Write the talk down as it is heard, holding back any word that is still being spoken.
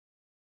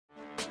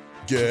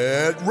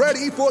Get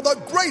ready for the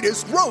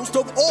greatest roast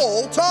of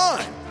all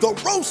time, the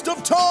Roast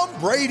of Tom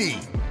Brady,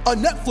 a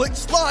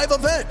Netflix live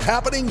event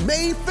happening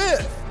May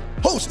 5th.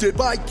 Hosted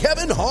by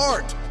Kevin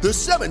Hart, the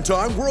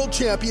 7-time world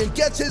champion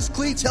gets his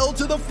cleats held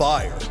to the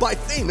fire by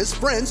famous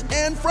friends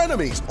and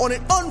frenemies on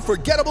an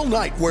unforgettable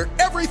night where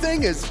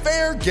everything is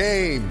fair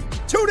game.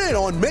 Tune in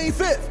on May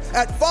 5th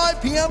at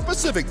 5 p.m.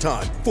 Pacific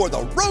time for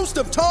the Roast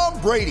of Tom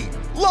Brady,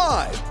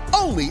 live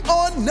only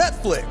on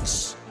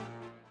Netflix.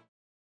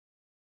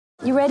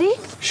 You ready?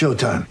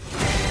 Showtime.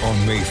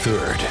 On May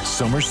 3rd,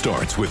 summer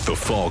starts with The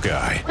Fall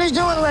Guy. Let's do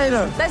it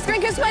later. Let's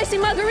drink a spicy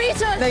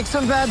margarita. Make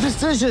some bad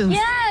decisions.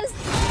 Yes!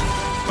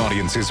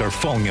 Audiences are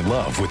falling in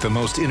love with the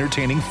most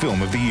entertaining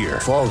film of the year.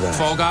 Fall Guy.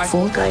 Fall Guy?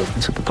 Fall guy.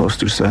 That's what the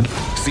poster said.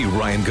 See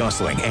Ryan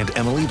Gosling and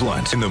Emily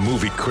Blunt in the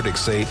movie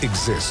critics say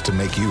exists to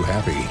make you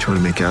happy. Trying to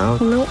make it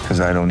out? Nope. Because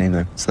I don't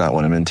either. It's not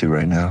what I'm into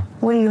right now.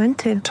 What are you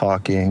into?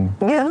 Talking.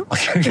 Yeah.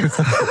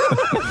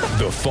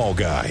 The Fall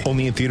Guy.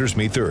 Only in theaters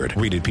May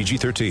 3rd. Rated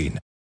PG-13.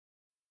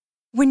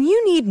 When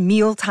you need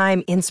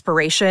mealtime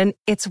inspiration,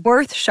 it's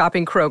worth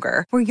shopping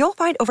Kroger, where you'll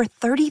find over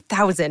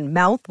 30,000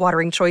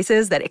 mouth-watering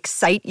choices that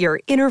excite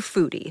your inner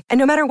foodie. And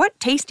no matter what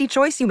tasty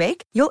choice you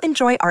make, you'll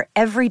enjoy our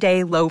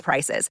everyday low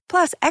prices,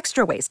 plus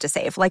extra ways to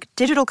save, like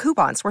digital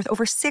coupons worth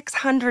over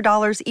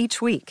 $600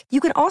 each week. You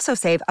can also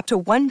save up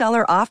to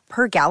 $1 off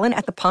per gallon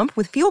at the pump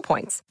with fuel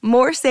points.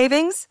 More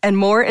savings and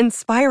more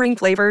inspiring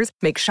flavors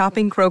make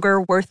shopping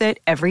Kroger worth it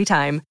every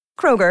time.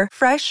 Kroger,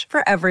 fresh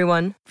for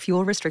everyone.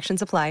 Fuel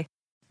restrictions apply.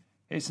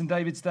 It's St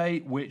David's Day,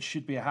 which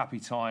should be a happy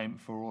time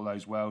for all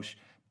those Welsh,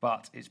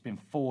 but it's been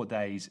 4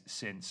 days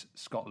since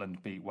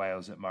Scotland beat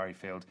Wales at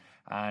Murrayfield,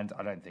 and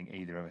I don't think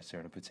either of us are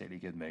in a particularly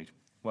good mood.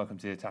 Welcome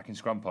to the Attacking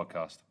Scrum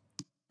podcast.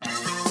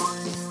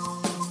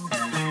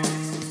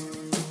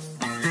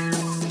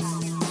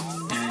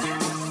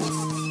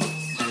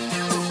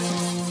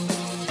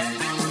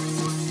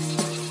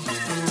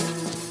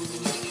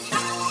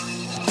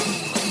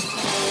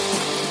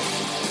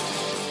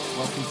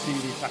 Welcome to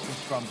the Attacking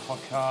Scrum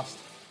podcast.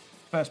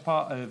 First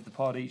part of the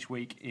pod each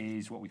week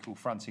is what we call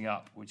Fronting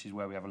Up, which is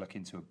where we have a look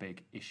into a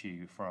big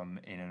issue from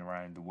in and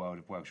around the world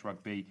of Welsh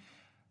rugby.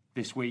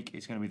 This week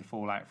it's going to be the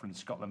fallout from the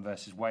Scotland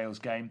versus Wales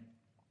game,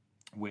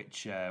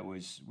 which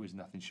was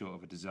nothing short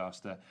of a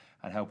disaster.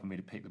 And helping me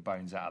to pick the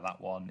bones out of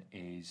that one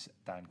is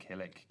Dan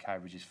Killick,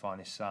 Cowbridge's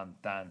finest son.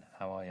 Dan,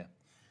 how are you?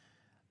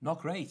 Not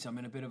great. I'm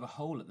in a bit of a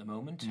hole at the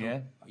moment.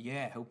 Yeah?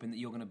 Hoping that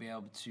you're going to be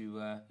able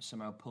to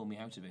somehow pull me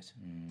out of it.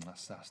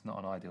 That's not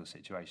an ideal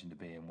situation to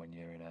be in when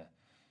you're in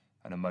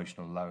an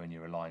emotional low and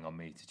you're relying on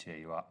me to cheer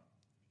you up.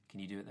 Can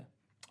you do it, though?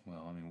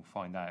 Well, I mean, we'll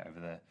find out over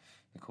the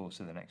course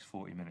of the next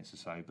 40 minutes or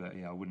so. But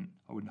yeah, I wouldn't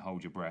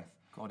hold your breath.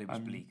 God, it was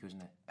bleak,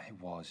 wasn't it?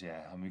 It was,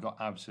 yeah. And we've got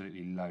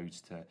absolutely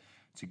loads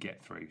to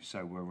get through.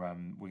 So we're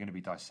going to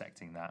be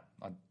dissecting that.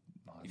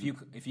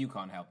 If you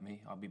can't help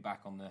me, I'll be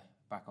back on the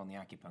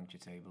acupuncture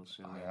table.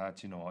 So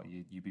do you know what?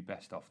 You'd be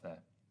best off there.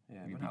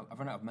 Yeah, I've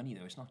run out of money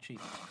though. It's not cheap.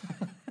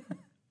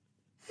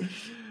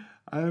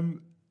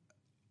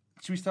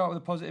 Should we start with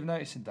a positive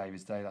note? St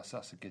David's Day. That's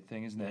a good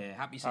thing, isn't it? Yeah,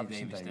 happy St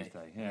David's Day.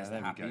 Yeah,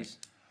 there we go.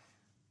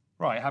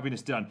 Right,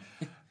 happiness done.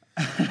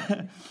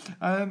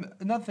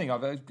 Another thing,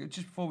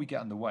 just before we get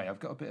underway, I've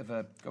got a bit of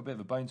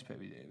a bone to pick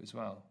with you as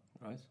well.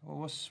 Right. Well,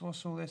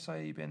 what's all this?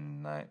 You've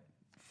been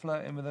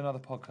flirting with another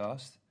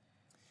podcast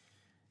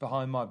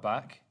behind my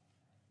back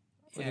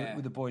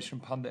with the boys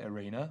from Pundit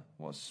Arena.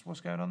 What's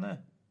going on there?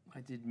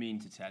 I did mean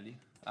to tell you.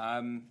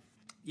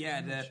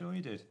 Sure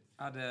you did.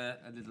 Had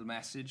a little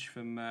message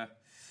from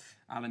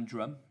Alan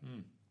Drum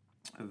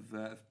of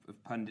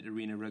Pundit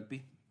Arena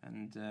Rugby,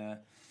 and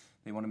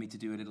they wanted me to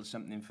do a little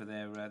something for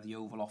their the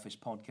Oval Office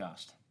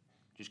podcast,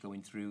 just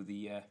going through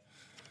the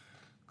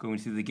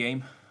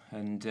game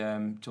and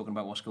talking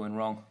about what's going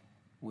wrong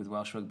with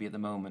Welsh rugby at the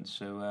moment.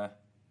 So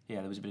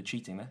there was a bit of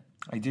cheating there.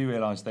 I do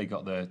realise they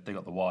got the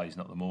Wise,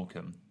 not the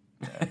Morecambe,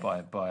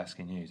 by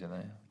asking you, don't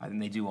they? I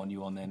think they do want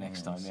you on there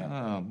next time.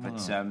 Yeah, oh,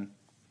 but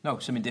no,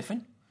 something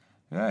different.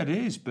 Yeah, it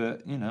is,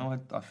 but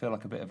I feel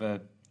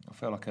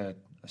like a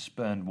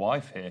spurned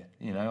wife here.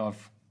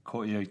 I've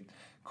caught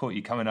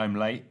you coming home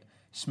late,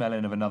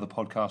 smelling of another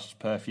podcast's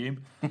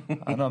perfume,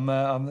 and I'm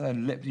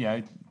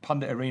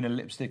Pundit Arena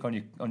lipstick on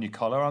your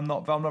collar. I'm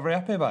not very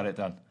happy about it,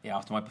 Dan. Yeah,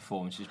 after my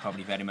performance, it's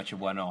probably very much a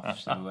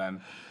one-off. So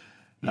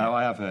no,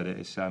 I have heard it.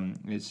 It's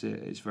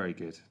very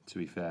good, to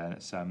be fair.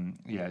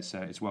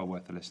 It's well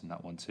worth a listen,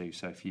 that one too.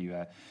 So if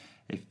you've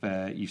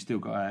still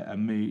got a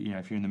mood,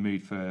 if you're in the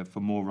mood for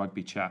more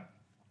rugby chat,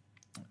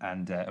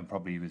 and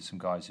probably with some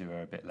guys who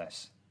are a bit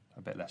less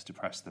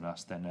depressed than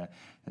us, then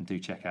do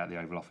check out the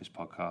Oval Office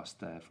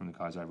podcast from the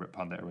guys over at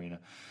Pundit Arena.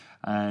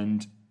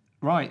 And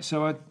right,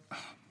 so I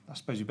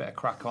suppose you better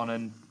crack on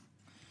and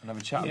have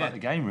a chat about the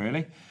game.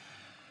 Really,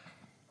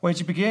 where'd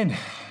you begin?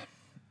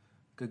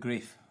 Good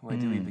grief, where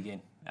do we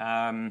begin?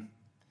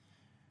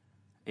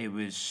 It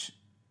was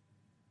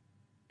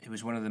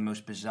one of the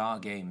most bizarre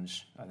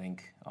games I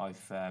think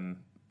I've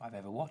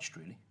ever watched.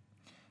 Really,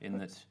 in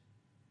that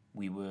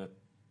we were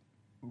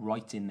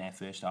right in their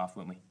first half,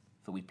 weren't we?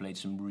 Thought we played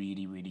some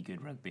really, really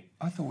good rugby.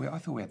 I thought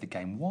we had the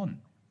game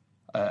won.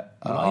 I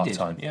did.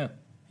 Half-time. Yeah.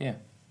 I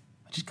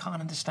just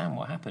can't understand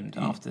what happened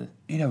after.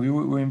 You know, we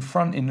were in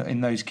front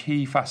in those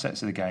key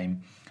facets of the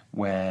game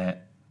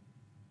where,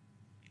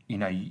 you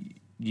know,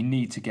 you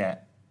need to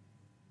get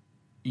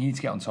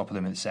on top of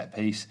them at the set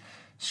piece.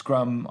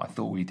 Scrum, I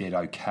thought we did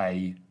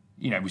okay.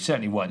 You know, we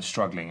certainly weren't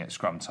struggling at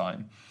scrum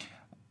time.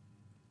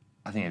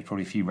 I think there's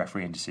probably a few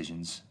refereeing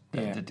decisions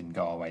that didn't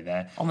go our way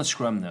there. On the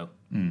scrum, though,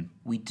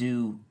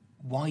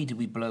 why do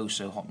we blow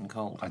so hot and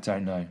cold? I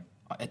don't know.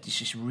 It's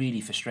just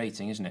really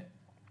frustrating, isn't it?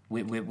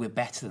 We're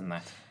better than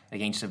that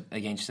against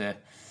a.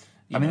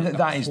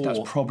 That's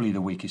probably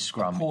the weakest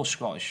scrum. Poor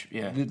Scottish,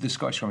 yeah. The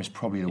Scottish scrum is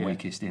probably the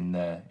weakest in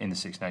the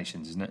Six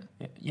Nations, isn't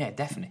it? Yeah,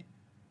 definitely.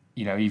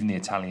 You know, even the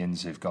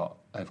Italians have got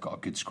a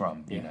good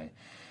scrum. You know,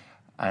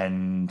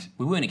 and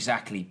we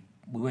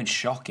weren't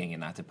shocking in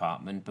that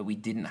department, but we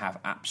didn't have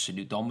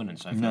absolute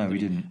dominance. I No, we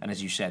didn't. And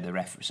as you said,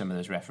 some of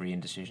those refereeing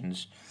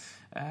decisions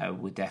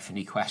were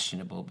definitely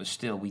questionable, but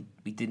still, we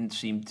didn't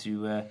seem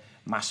to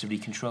massively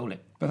control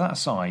it. But that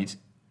aside,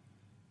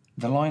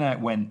 the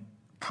line-out went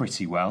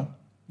pretty well.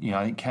 You know,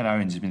 I think Ken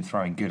Owens has been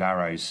throwing good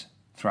arrows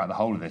throughout the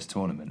whole of this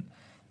tournament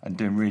and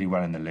doing really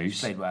well in the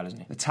loose. Played well,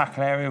 hasn't he? The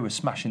tackle area was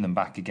smashing them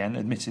back again.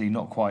 Admittedly,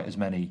 not quite as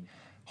many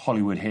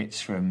Hollywood hits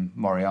from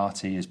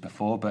Moriarty as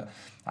before, but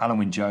Alan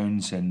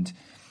Wynne-Jones and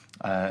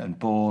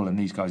Ball and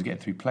these guys are getting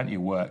through plenty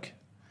of work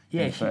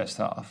in the first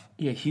half.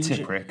 Yeah, huge.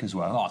 Tipuric as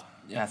well.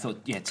 Oh, I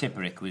thought,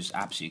 Tipuric was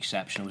absolutely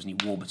exceptional, wasn't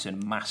he?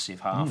 Warburton, massive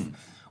half.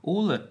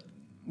 All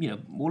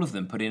of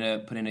them put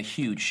in a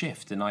huge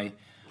shift, and I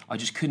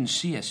just couldn't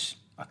see us.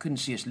 I couldn't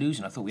see us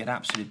losing. I thought we had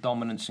absolute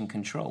dominance and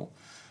control.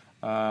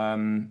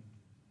 I'm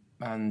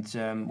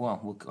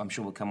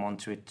sure we'll come on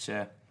to it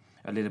a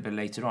little bit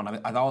later on.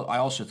 I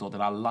also thought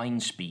that our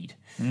line speed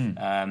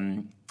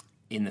in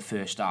the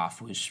first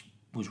half was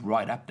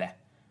right up there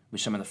with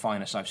some of the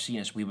finest I've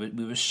seen us. We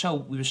were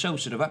so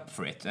sort of up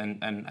for it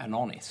and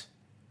on it,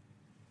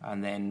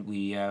 and then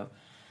we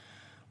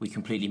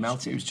completely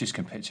melted. It was just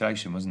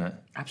capitulation, wasn't it?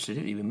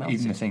 Absolutely, we melted.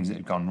 Even the things that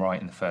had gone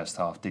right in the first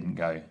half didn't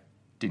go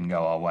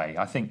our way.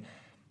 I think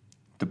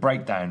the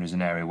breakdown was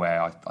an area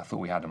where I thought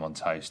we had them on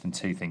toast, and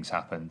two things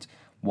happened.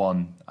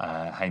 One,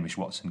 Hamish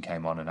Watson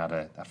came on and had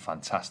a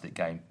fantastic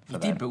game for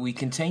them. He did, but we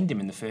contained him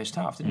in the first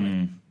half,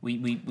 didn't we?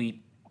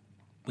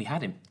 We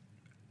had him.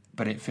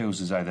 But it feels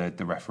as though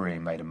the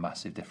refereeing made a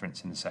massive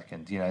difference in the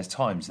second. You know, there's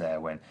times there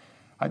when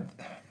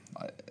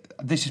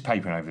this is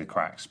papering over the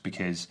cracks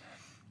because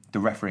the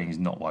refereeing is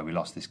not why we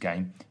lost this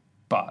game.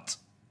 But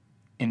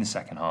in the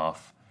second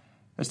half,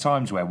 there's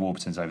times where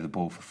Warburton's over the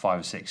ball for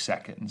 5 or 6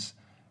 seconds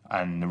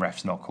and the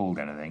ref's not called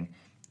anything.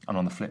 And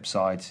on the flip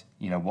side,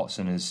 you know,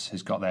 Watson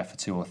has got there for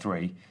 2 or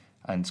 3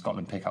 and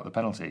Scotland pick up the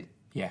penalty.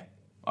 Yeah,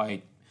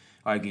 I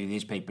agree with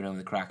his papering over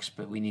the cracks,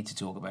 but we need to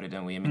talk about it,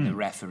 don't we? I mean, the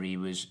referee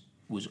was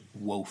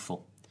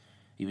woeful.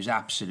 He was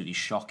absolutely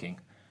shocking.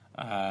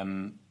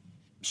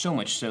 So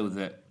much so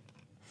that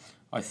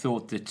I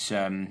thought that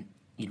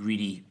he'd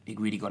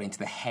really got into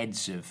the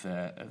heads of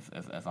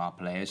our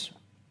players.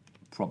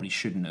 Probably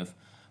shouldn't have,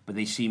 but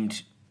they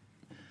seemed,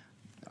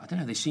 I don't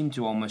know, they seemed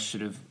to almost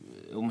sort of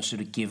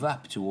give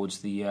up towards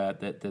the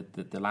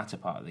latter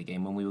part of the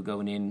game. When we were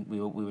going in, we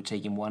were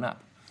taking one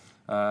up.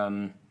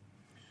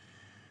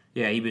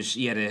 He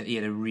had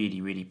a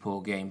really, really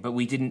poor game, but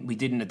we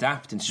didn't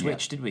adapt and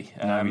switch, did we?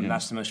 No, we didn't.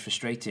 That's the most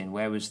frustrating.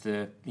 Where was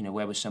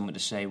someone to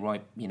say,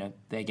 right, you know,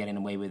 they're getting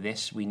away with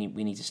this. We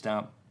need to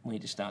start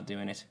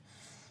doing it.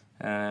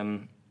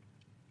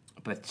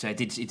 But it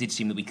did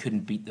seem that we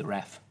couldn't beat the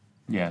ref.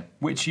 Yeah,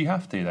 which you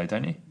have to though,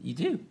 don't you? You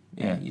do,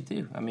 yeah. You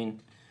do. I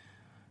mean,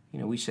 you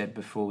know, we said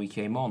before we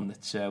came on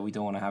that we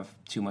don't want to have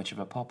too much of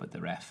a pop at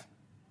the ref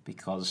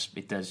because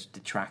it does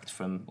detract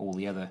from all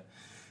the other.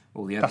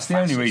 That's the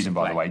only reason,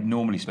 by the way.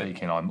 Normally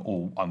speaking,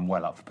 I'm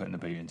well up for putting the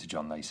boot into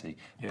John Lacey,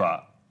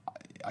 but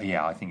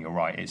I think you're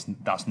right.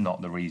 That's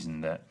not the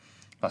reason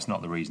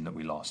that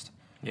we lost.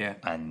 Yeah,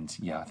 and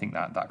I think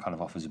that kind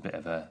of offers a bit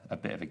of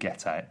a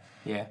get out.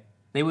 Yeah,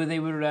 they were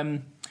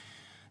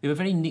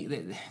very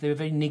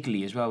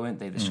niggly as well, weren't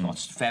they? The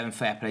Scots, fair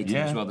play to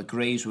them as well. The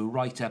Greys were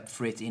right up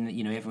for it in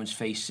everyone's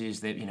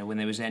faces. That when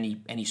there was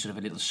any sort of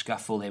a little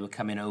scuffle, they were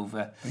coming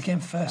over. But again,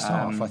 first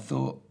half, I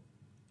thought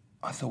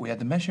we had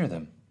the measure of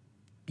them.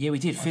 Yeah, we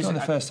did. In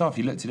the first half,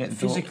 you looked at it and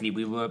physically,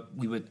 we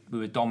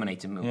were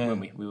dominating,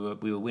 weren't we?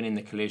 We were winning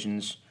the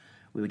collisions.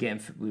 We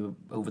were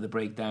over the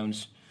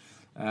breakdowns.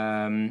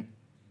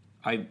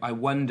 I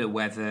wonder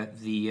whether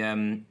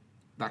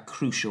that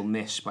crucial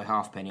miss by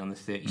Halfpenny on the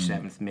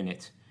 37th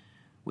minute,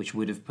 which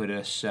would have put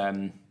us,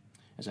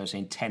 as I was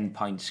saying, 10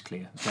 points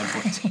clear. 10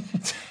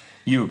 points.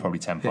 You were probably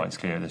 10 points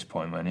clear at this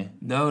point, weren't you?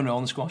 No,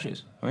 on the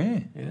squashes. Oh yeah.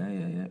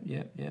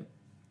 Yeah.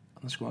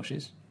 On the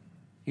squashes.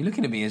 You're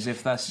looking at me as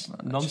if that's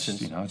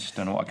nonsense. I just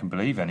don't know what I can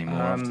believe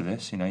anymore after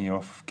this. You're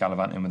off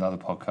gallivanting with other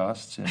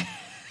podcasts,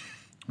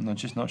 and I'm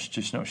just not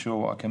sure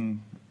what I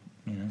can,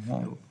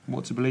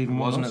 what to believe and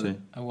what not to.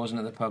 I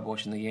wasn't at the pub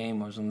watching the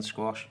game. I was on the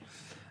squash,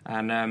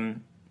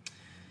 and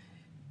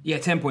Yeah,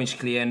 10 points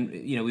clear, and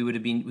we would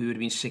have been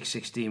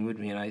 6-16,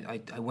 wouldn't we?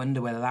 And I wonder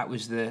whether that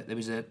was there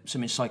was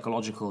something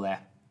psychological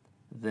there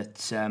that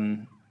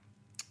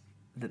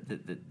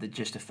that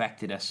just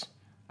affected us.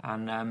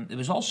 And there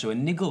was also a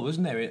niggle,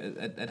 wasn't there,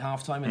 at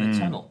half time in the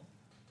tunnel?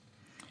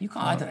 You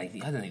can't. I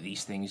don't think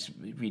these things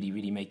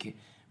really make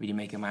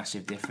a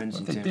massive difference.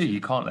 Well, if they do,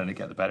 you can't let it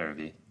get the better of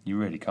you. You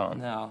really can't.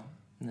 No.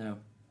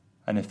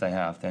 And if they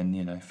have,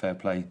 then fair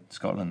play,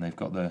 Scotland. They've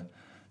got the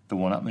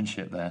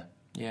one-upmanship there.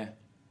 Yeah.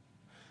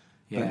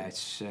 Yeah, but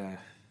it's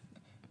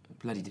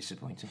bloody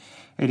disappointing.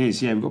 It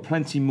is. Yeah, we've got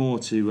plenty more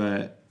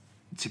to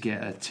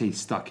get our teeth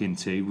stuck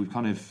into. We've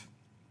kind of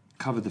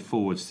covered the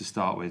forwards to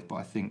start with, but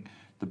I think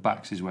the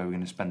backs is where we're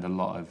going to spend a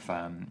lot of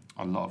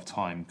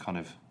time kind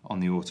of on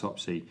the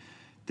autopsy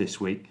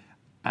this week.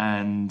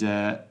 And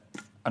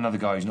another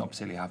guy who's not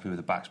particularly happy with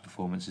the backs'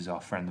 performance is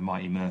our friend the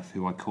Mighty Murph,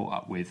 who I caught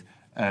up with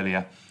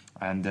earlier.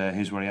 And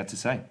here's what he had to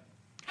say.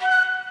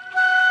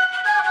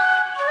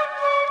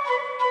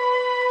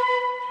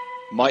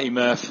 Mighty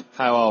Murph,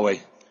 how are we?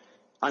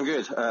 I'm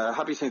good.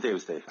 Happy St.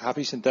 David's Day.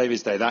 Happy St.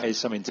 David's Day. That is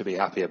something to be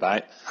happy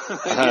about.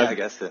 Yeah, I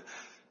guess so.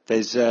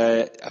 There's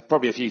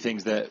probably a few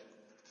things that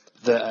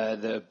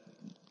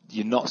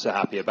you're not so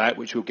happy about,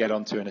 which we'll get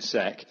onto in a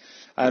sec.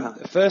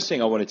 The first thing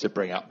I wanted to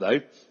bring up,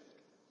 though,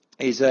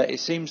 is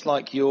it seems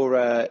like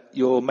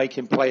you're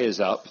making players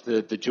up.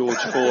 The George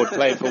Ford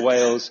playing for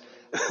Wales.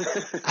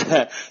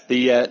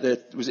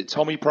 Was it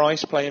Tommy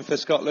Price playing for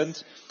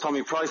Scotland?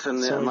 Tommy Price and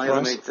my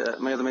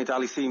other mate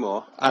Ali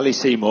Seymour. Ali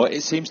Seymour.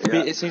 It seems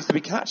to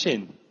be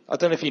catching. I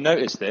don't know if you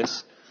noticed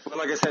this. Well,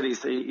 like I said,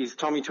 he's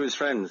Tommy to his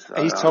friends.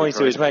 He's Tommy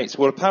to his mates.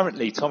 Well,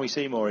 apparently Tommy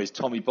Seymour is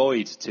Tommy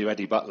Boyd to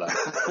Eddie Butler.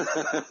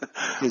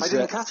 I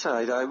didn't catch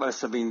that. I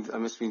must have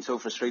been so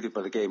frustrated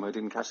by the game. I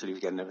didn't catch that he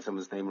was getting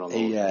someone's name wrong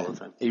all the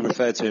time. He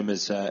referred to him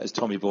as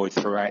Tommy Boyd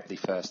throughout the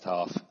first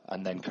half,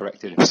 and then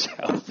corrected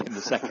himself in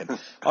the second.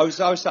 I was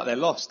sat there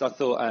lost. I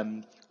thought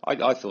I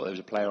thought there was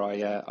a player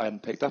I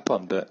hadn't picked up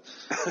on, but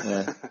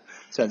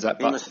turns out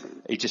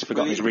he just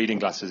forgot his reading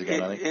glasses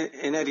again. I think.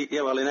 In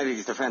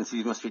Eddie's defence,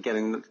 he must be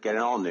getting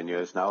on in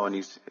years now,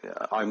 and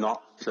I'm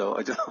not. So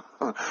I don't.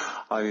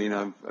 I mean,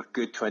 I'm a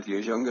good 20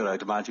 years younger,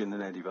 I'd imagine,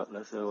 than Eddie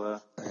Butler. So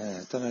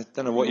don't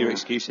know what your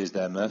excuse is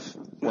there, Murph.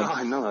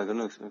 I don't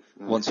know.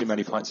 One too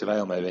many pints of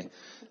ale, maybe.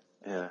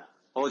 Yeah.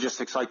 Or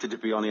just excited to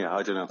be on here,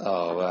 I don't know.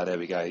 Oh, well, there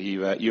we go.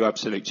 You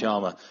absolute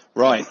charmer.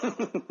 Right.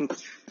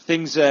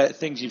 Things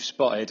you've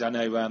spotted. I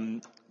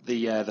know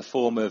the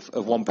form of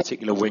one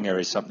particular winger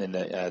is something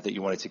that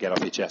you wanted to get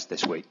off your chest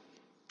this week.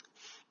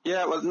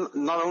 Yeah, well,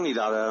 not only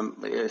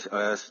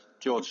that,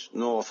 George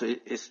North,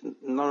 it's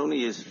not only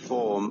his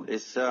form,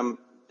 it's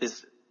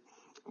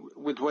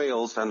with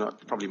Wales and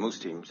probably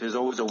most teams, there's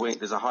always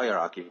there's a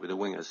hierarchy with the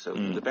wingers. So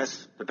the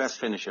best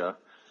finisher,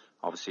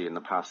 obviously in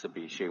the past, would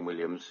be Shane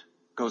Williams.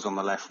 Goes on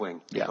the left wing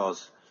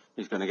because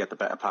he's going to get the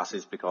better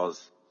passes,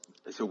 because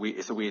it's a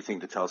weird thing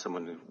to tell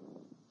someone who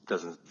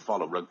doesn't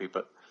follow rugby,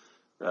 but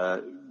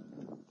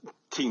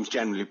teams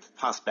generally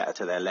pass better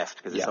to their left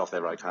because it's off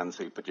their right hand,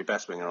 so you put your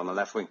best winger on the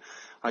left wing.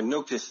 I've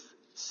noticed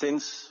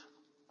since,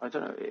 I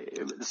don't know,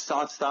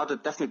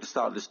 definitely the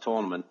start of this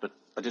tournament, but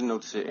I didn't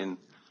notice it in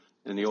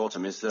the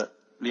autumn, is that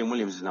Liam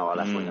Williams is now our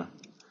left winger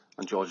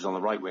and George is on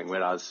the right wing,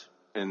 whereas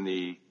in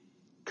the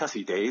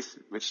Cussy days,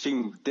 which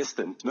seem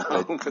distant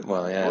now.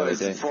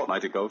 It's a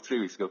fortnight ago,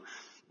 3 weeks ago.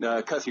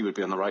 Cussy would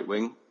be on the right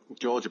wing.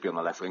 George would be on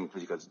the left wing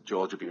because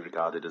George would be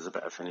regarded as a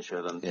better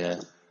finisher than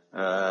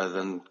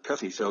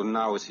Cussy. So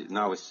now it's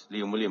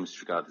Liam Williams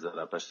regarded as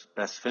our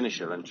best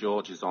finisher, and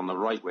George is on the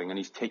right wing, and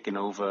he's taken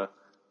over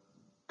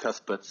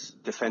Cuthbert's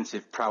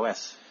defensive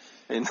prowess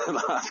in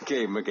the last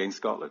game against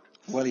Scotland.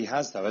 Well, he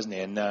has though, hasn't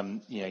he?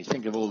 And you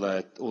think of all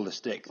the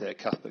stick that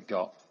Cuthbert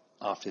got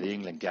after the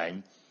England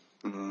game.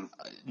 Mm-hmm.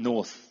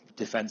 North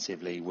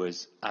defensively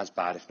was as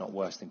bad, if not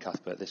worse, than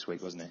Cuthbert this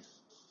week, wasn't he?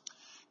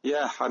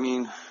 Yeah, I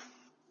mean,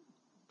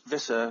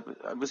 Visser,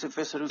 was it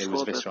Visser who scored? It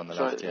was Visser on the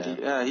left,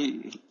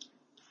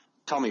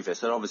 Tommy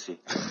Visser, obviously.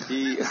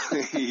 he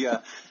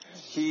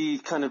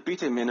kind of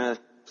beat him in a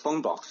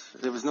phone box.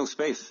 There was no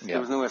space. Yeah. There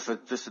was nowhere for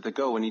Visser to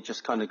go, and he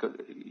just kind of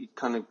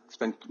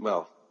spent,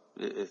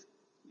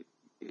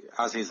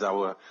 as is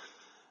our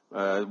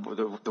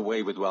the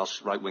way with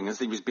Welsh right wingers,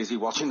 he was busy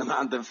watching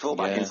the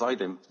fullback inside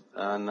him,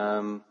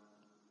 and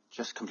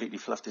just completely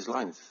fluffed his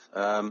lines.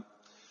 But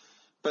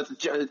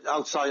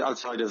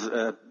outside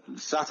of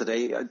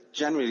Saturday,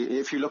 generally,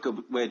 if you look at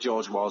where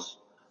George was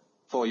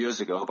 4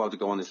 years ago, about to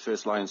go on his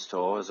first Lions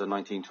tour as a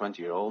 19,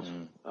 20-year-old,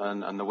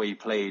 and the way he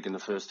played in the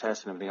first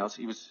test and everything else,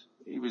 he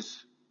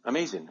was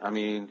amazing. I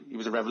mean, he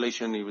was a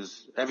revelation. He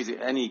was everything.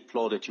 Any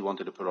plaudit you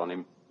wanted to put on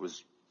him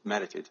was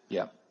merited.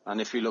 Yeah. And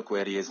if you look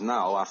where he is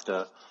now,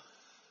 after,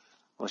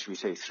 what should we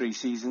say, 3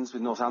 seasons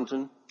with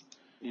Northampton,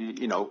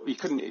 he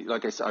couldn't,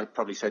 like I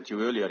probably said to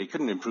you earlier, he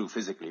couldn't improve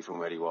physically from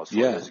where he was 4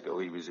 years ago.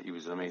 He was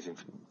an amazing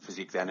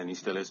physique then, and he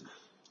still is.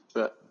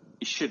 But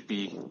he should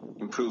be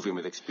improving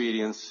with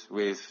experience,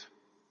 with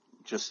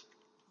just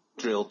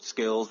drilled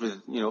skills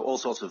with, all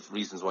sorts of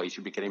reasons why he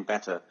should be getting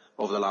better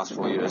over the last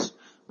 4 years,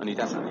 and he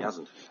definitely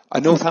hasn't.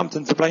 Are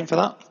Northampton to blame for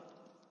that?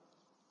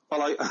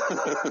 Well,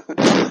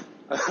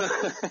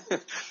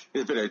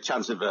 there's been a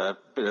chance of a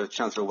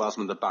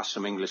Welshman to bash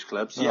some English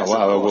clubs. Oh, yes,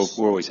 wow,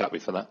 we're always happy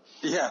for that.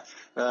 Yeah,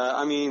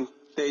 I mean,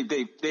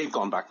 they've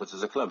gone backwards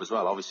as a club as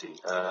well, obviously.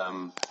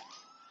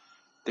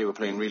 They were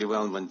playing really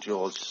well when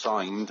George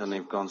signed, and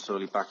they've gone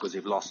slowly backwards.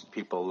 They've lost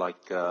people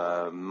like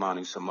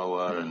Manu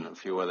Samoa and a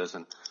few others,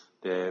 and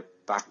their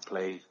back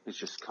play is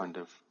just kind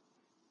of...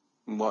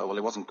 Well,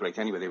 it wasn't great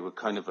anyway. They were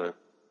kind of a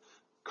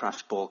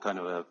crash ball, kind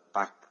of a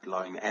back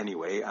line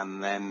anyway,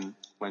 and then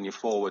when your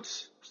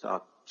forwards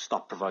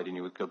stop providing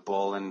you with good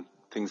ball, and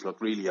things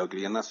look really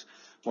ugly, and that's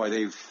why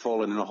they've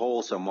fallen in a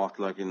hole somewhat,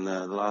 like in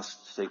the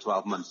last, say,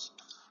 12 months.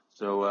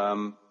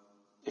 So...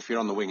 if you're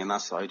on the wing on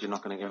that side, you're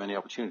not going to give any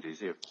opportunities,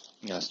 do you?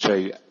 Yeah, that's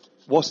true.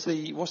 What's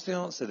the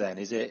answer then?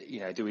 Is it,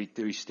 do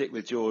we stick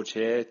with George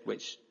here?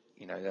 Which,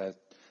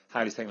 how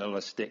do you think they'll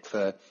stick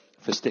for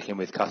sticking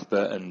with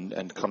Cuthbert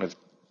and kind of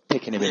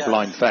picking him in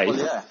blind faith?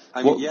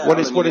 Well, what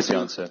is the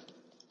answer?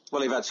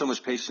 Well, they've had so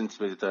much patience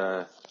with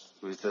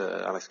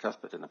Alex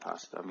Cuthbert in the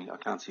past. I mean, I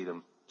can't see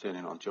them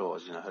turning on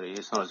George in a hurry.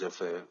 It's not as if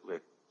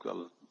we've got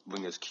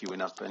wingers queuing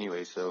up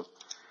anyway. So,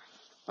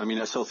 I mean,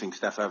 I still think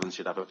Steph Evans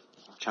should have a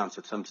chance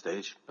at some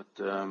stage, but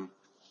there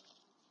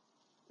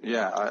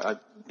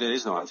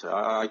is no answer.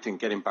 I think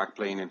get him back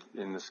playing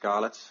in the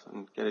Scarlets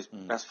and get his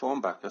best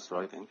form back. That's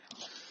what I think.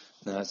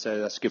 No, so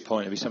that's a good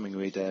point. It'd be something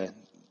we'd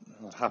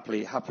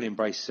happily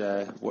embrace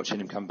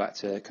watching him come back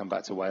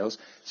to Wales.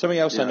 Something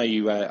else I know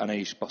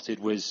you spotted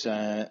was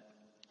kind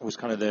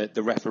of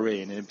the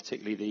refereeing, and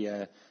particularly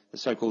the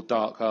so-called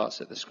dark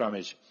arts at the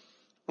scrummage.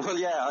 Well,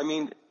 yeah, I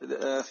mean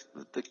the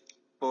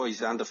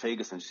boys, Xander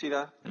Ferguson. Did you see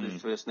that? His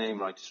first name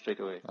right straight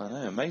away. I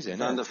know, amazing.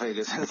 Xander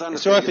Ferguson.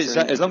 It's all right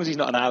as long as he's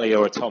not an Ali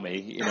or a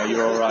Tommy,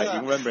 you're all right. You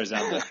can remember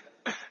Xander.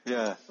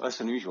 Yeah, that's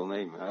an unusual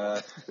name.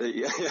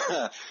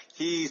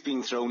 He's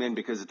been thrown in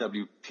because of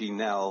WP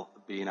Nell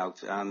being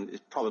out, and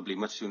it's probably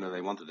much sooner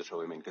they wanted to throw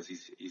him in because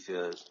he's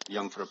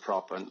young for a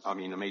prop, and I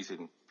mean,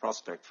 amazing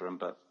prospect for him,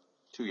 but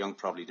too young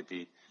probably to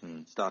be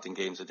starting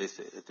games at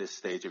this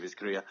stage of his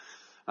career.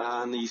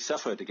 And he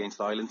suffered against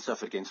Ireland,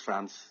 suffered against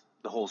France.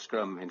 The whole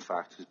scrum, in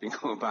fact, has been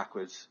going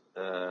backwards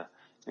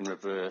in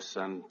reverse,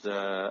 and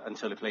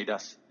until he played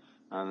us.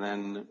 And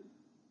then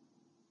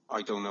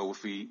I don't know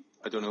if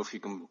you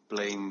can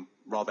blame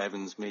Rob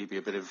Evans, maybe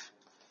a bit of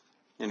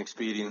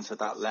inexperience at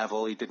that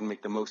level. He didn't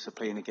make the most of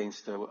playing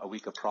against a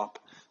weaker prop,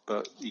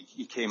 but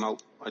he came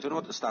out. I don't know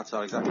what the stats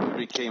are exactly, but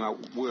he came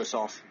out worse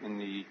off in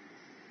the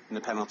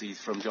penalties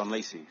from John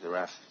Lacey, the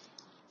ref.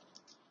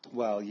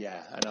 Well,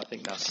 yeah, and I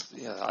think that's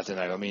I don't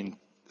know. I mean,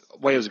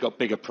 Wales have got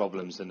bigger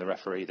problems than the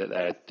referee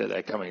that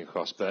they're coming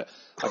across, but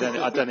I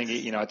don't think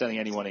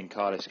anyone in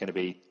Cardiff is going to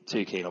be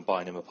too keen on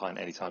buying him a pint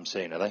anytime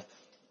soon, are they?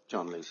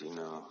 John Lacey,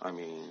 no. I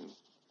mean,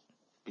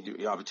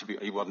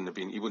 he wouldn't have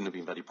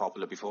been very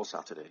popular before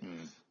Saturday,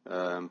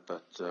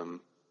 but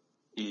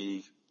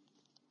he,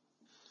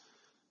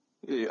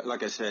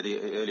 like I said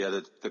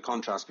earlier, the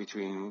contrast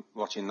between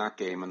watching that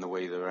game and the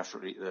way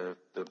the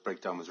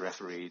breakdown was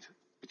refereed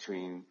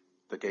between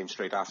the game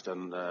straight after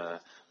and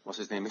what's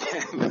his name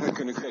again? I'm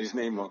going to get his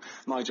name wrong.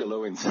 Nigel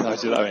Owens.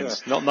 Nigel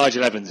Owens, not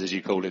Nigel Evans as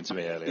you called him to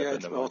me earlier.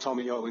 Yeah, or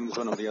Tommy Owens,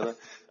 one or the other.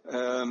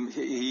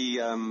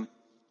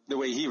 The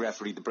way he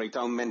refereed the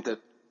breakdown meant that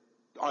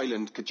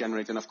Ireland could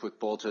generate enough quick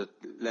ball to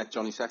let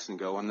Johnny Sexton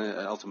go, and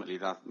ultimately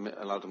that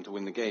allowed them to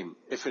win the game.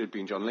 If it had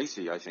been John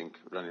Lacey, I think,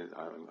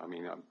 I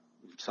mean, I'm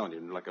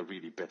sounding like a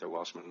really bitter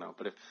Welshman now,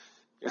 but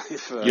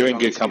if you're in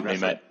good company,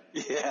 mate.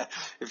 Yeah,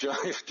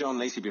 if John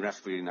Lacey had been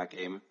refereeing that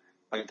game,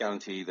 I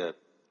guarantee the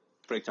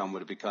breakdown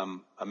would have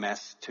become a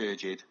mess,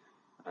 turgid,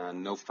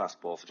 and no fast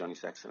ball for Johnny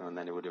Sexton, and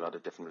then it would have had a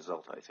different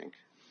result, I think.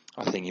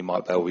 I think you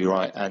might well be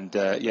right. And,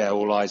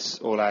 all eyes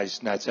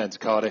now turn to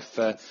Cardiff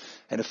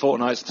in a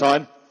fortnight's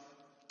time.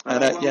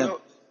 And,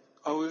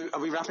 Are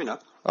we wrapping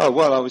up? Oh,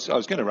 well, I was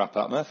going to wrap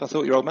up, Murph. I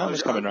thought your old man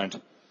was coming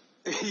round.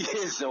 He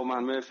is, old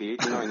man Murphy,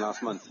 89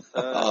 last month.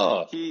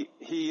 He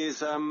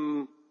is...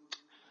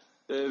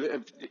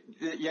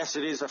 yes,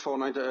 it is a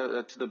fortnight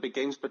to the big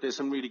games, but there's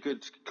some really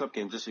good club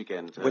games this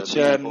weekend. Which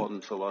really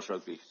important for Welsh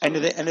rugby. So.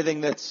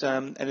 Anything that's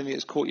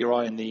caught your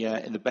eye in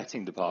the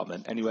betting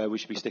department? Anywhere we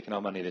should be sticking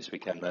our money this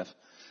weekend, Murph?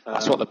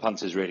 That's what the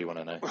punters really want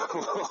to know.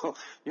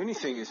 The only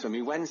thing is for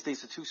me,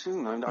 Wednesdays are too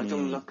soon. I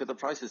don't look at the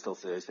prices till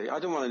Thursday. I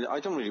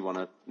don't really want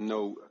to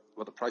know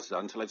what the prices are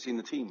until I've seen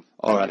the team.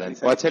 All right then.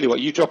 Well, I tell you what,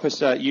 you drop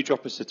us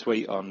a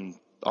tweet on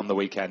the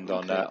weekend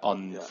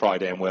on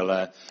Friday, and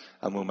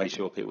we'll make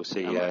sure people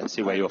see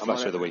where your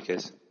flush of the week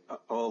is.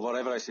 Or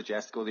whatever I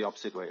suggest, go the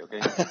opposite way,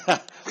 okay?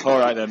 All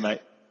right then,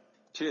 mate.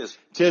 Cheers.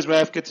 Cheers,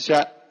 Murph. Good to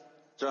chat.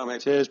 Ciao,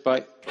 mate. Cheers.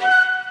 Bye.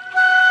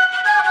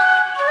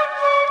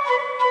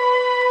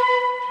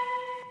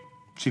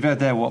 So you've heard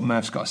there what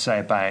Murph's got to say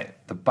about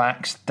the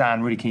backs.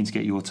 Dan, really keen to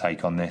get your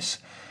take on this.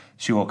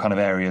 It's your kind of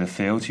area of the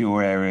field,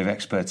 your area of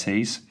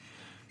expertise.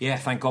 Yeah,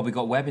 thank God we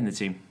got Webb in the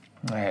team.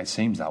 Yeah, it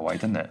seems that way,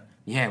 doesn't it?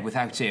 Yeah,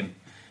 without him,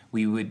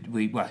 he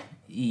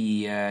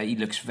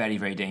looks very,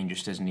 very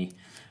dangerous, doesn't he?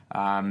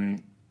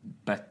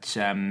 But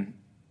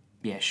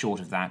short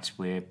of that,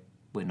 we're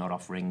not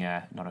offering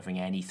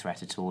any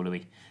threat at all, are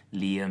we?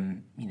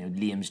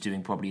 Liam's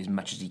doing probably as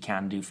much as he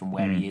can do from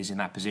where he is in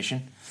that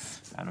position,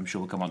 and I'm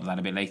sure we'll come on to that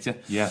a bit later.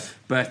 Yeah,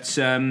 but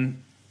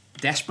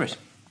desperate,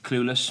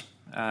 clueless.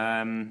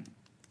 I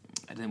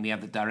think we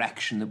have the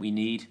direction that we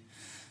need,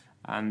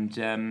 and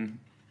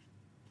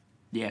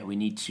we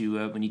need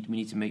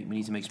to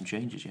make some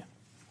changes. Yeah,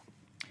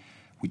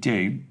 we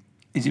do.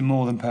 Is it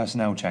more than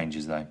personnel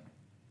changes though?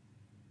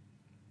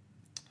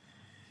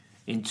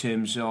 In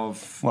terms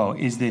of... Well,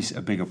 is this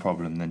a bigger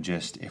problem than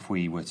just if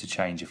we were to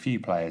change a few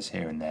players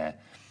here and there,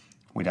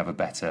 we'd have a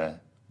better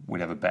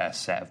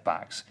set of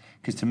backs?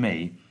 Because to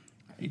me,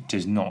 it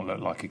does not look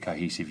like a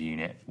cohesive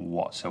unit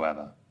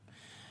whatsoever.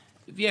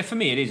 Yeah, for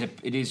me,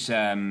 it is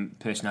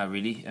personnel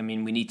really. I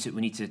mean, we need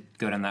to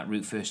go down that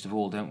route first of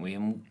all, don't we?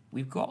 And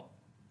we're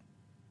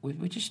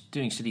just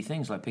doing silly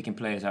things like picking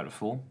players out of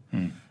form,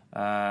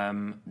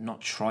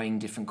 not trying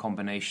different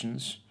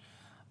combinations.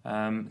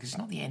 Because it's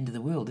not the end of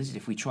the world, is it?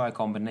 If we try a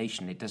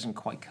combination, it doesn't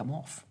quite come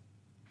off.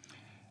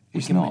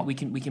 We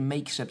can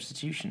make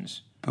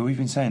substitutions. But we've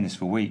been saying this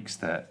for weeks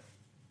that,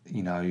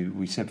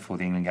 we said before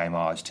the England game,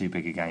 it's too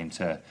big a game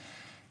to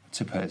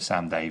put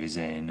Sam Davies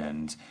in,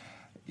 and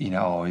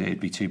it'd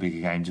be too big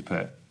a game to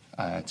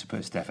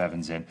put Steph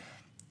Evans in.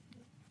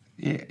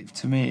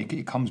 To me,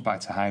 it comes back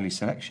to Howley's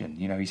selection.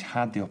 He's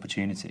had the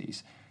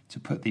opportunities to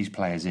put these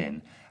players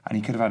in, and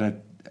he could have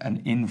had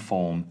an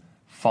in-form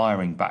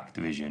firing back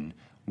division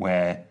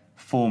where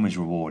form is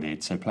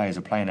rewarded, so players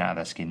are playing out of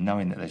their skin,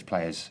 knowing that there's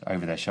players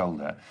over their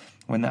shoulder,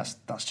 when that's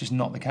just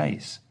not the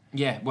case.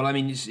 Yeah, well, I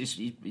mean,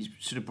 he's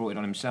sort of brought it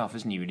on himself,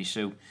 hasn't he, really?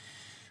 So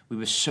we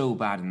were so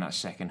bad in that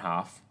second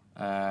half,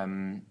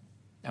 and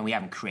we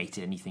haven't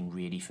created anything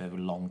really for a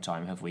long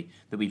time, have we?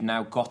 That we've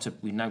now got to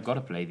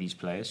play these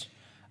players,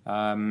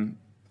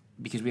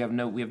 because we have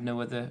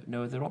no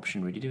other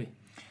option, really, do we?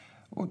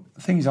 Well,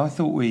 the thing is,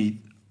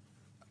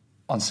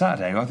 on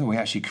Saturday, I thought we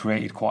actually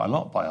created quite a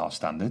lot by our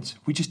standards.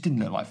 We just didn't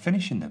look like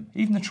finishing them.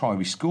 Even the try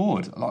we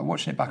scored, like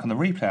watching it back on the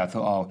replay, I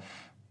thought,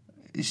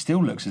 it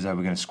still looks as though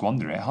we're going to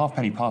squander it.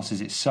 Halfpenny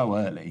passes it so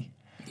early.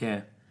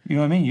 Yeah. You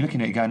know what I mean? You're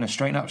looking at it going, no,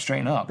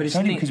 straighten up. But it's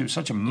only because it was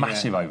such a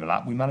massive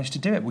overlap we managed to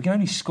do it. We can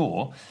only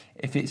score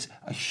if it's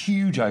a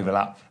huge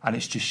overlap and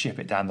it's just ship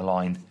it down the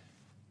line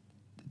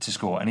to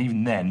score. And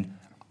even then,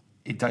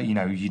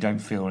 you don't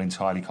feel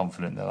entirely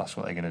confident that that's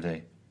what they're going to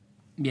do.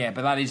 Yeah,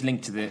 but that is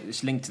linked to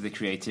the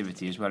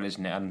creativity as well,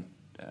 isn't it? And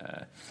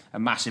a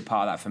massive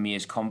part of that for me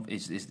is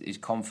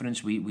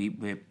confidence.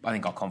 I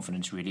think our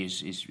confidence really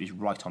is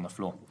right on the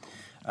floor.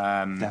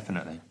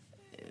 Definitely.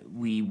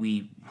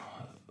 We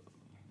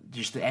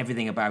just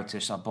everything about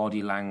us, our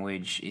body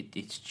language,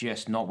 it's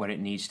just not where it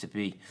needs to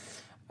be,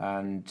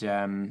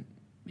 and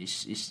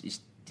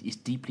it's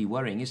deeply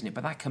worrying, isn't it?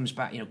 But that comes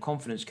back.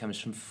 Confidence comes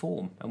from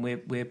form, and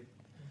we're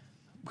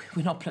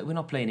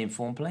not playing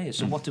informed players.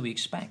 So what do we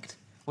expect?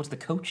 What do the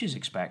coaches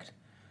expect?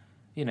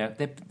 They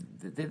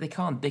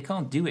can't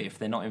do it if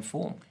they're not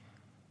informed.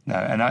 No,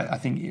 and I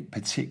think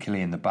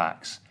particularly in the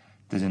backs,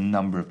 there's a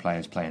number of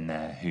players playing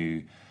there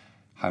who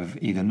have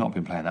either not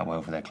been playing that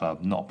well for their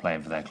club, not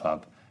playing for their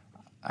club,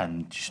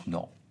 and just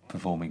not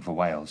performing for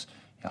Wales.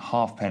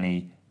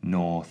 Halfpenny,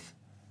 North,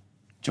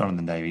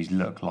 Jonathan Davies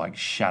look like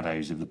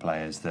shadows of the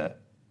players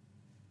that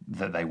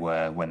they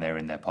were when they were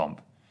in their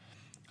pomp.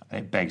 And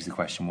it begs the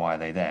question, why are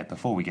they there?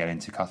 Before we get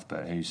into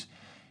Cuthbert, who's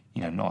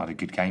not had a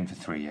good game for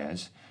 3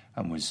 years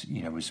and was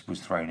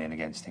thrown in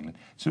against England.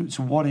 So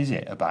what is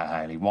it about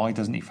Howley? Why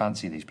doesn't he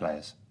fancy these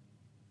players?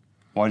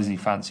 Why doesn't he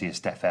fancy a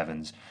Steph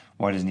Evans?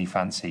 Why doesn't he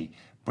fancy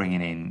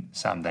bringing in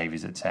Sam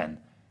Davies at 10?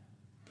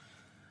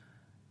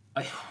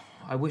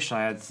 I wish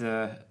I had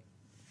the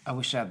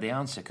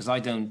answer, because I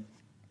don't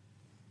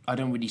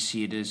really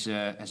see it as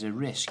a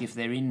risk. If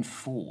they're in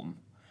form,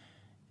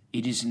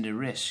 it isn't a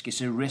risk.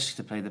 It's a risk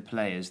to play the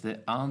players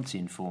that aren't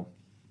in form.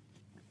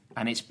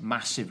 And it's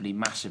massively,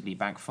 massively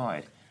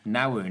backfired.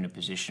 Now we're in a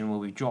position where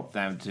we've dropped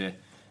down to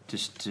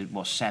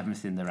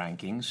 7th in the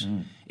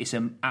rankings. It's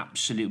an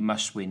absolute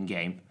must-win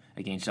game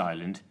against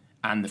Ireland,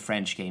 and the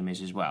French game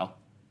is as well.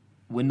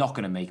 We're not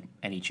going to make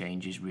any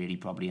changes, really,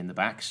 probably in the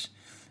backs.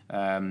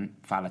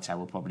 Faletau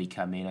will probably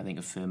come in. I think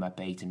Afirma,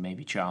 Bate, and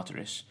maybe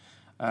Charteris.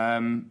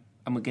 And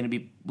we're going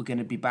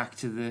to be back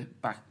to the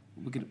back.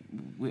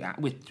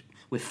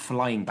 We're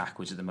flying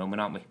backwards at the moment,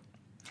 aren't we?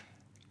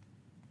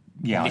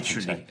 Yeah,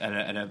 literally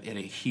at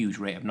a huge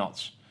rate of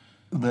knots.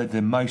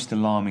 The most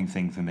alarming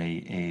thing for me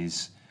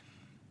is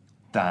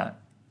that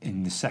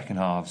in the second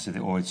halves,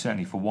 or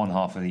certainly for one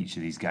half of each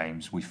of these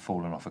games, we've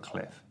fallen off a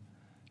cliff.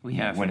 We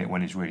have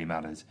when it's really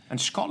mattered. And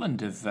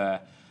Scotland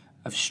have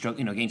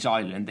struggled. Against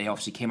Ireland, they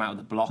obviously came out of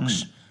the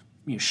blocks,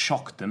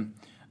 shocked them.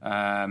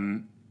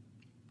 Ireland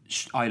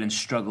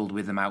struggled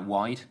with them out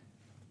wide.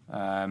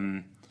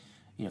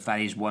 If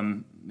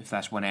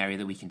that's one area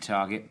that we can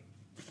target,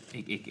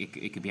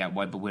 it could be out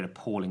wide, but we're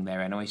appalling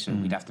there anyway, so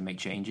we'd have to make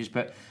changes.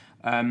 But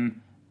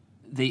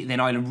then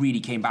Ireland really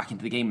came back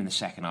into the game in the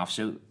second half.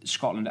 So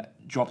Scotland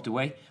dropped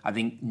away. I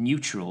think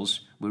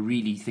neutrals were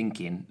really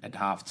thinking at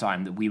half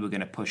time that we were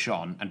going to push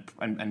on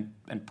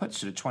and put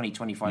sort of 20,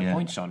 25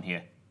 points on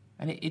here.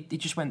 And it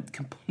just went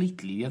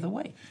completely the other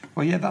way.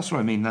 Well, yeah, that's what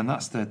I mean. And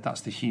that's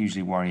the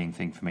hugely worrying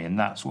thing for me. And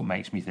that's what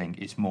makes me think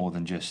it's more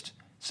than just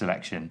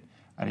selection,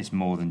 and it's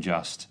more than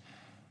just,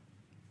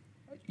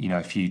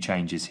 a few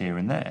changes here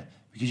and there.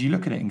 Because you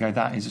look at it and go,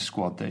 that is a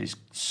squad that is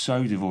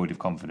so devoid of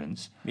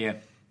confidence. Yeah.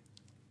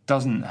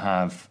 Doesn't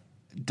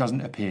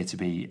appear to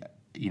be,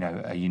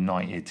 a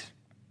united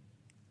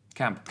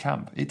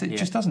camp. It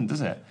just doesn't,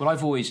 does it? Well,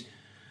 I've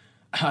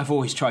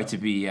always tried to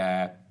be,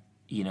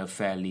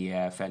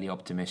 fairly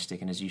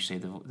optimistic, and as you say,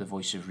 the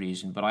voice of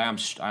reason. But I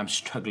am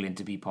struggling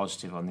to be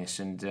positive on this.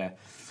 And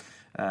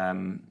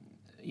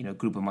a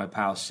group of my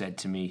pals said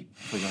to me,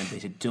 they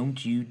said,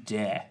 "Don't you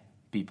dare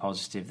be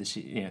positive this,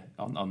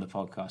 on the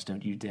podcast.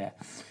 Don't you dare."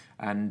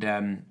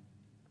 And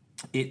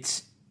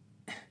it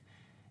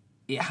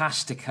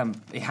has to come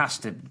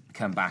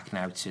back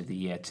now to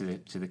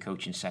the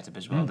coaching setup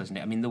as well, doesn't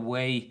it? I mean, the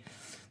way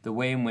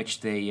in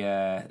which they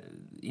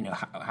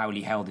how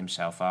he held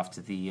himself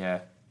after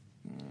the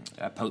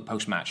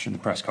post match in the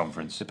press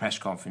conference. The press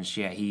conference,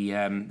 yeah. He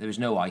there was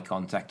no eye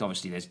contact.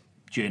 Obviously, there's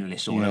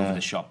journalists all over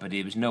the shop, but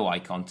there was no eye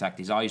contact.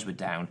 His eyes were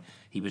down.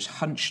 He was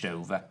hunched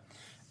over,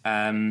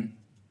 and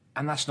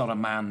that's not a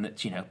man that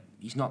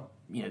he's not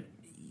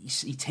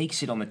He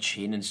takes it on the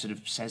chin and sort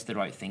of says the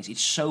right things.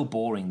 It's so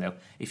boring, though.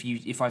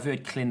 If I've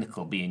heard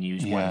clinical being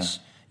used once,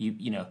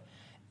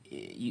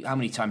 how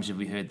many times have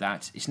we heard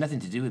that? It's nothing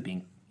to do with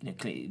being.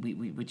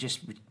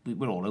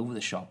 We're all over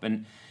the shop,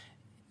 and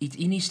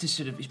he needs to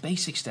sort of his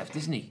basic stuff,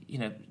 doesn't he?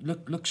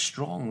 Look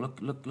strong,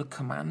 look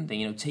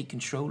commanding. Take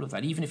control of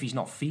that, even if he's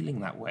not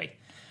feeling that way.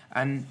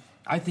 And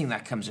I think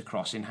that comes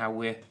across in how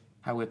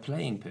we're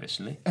playing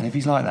personally. And if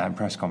he's like that in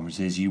press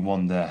conferences, you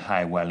wonder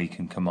how well he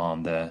can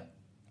command a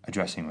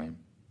dressing room.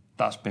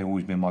 That's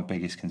always been my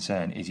biggest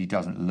concern, is he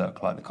doesn't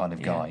look like the kind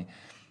of guy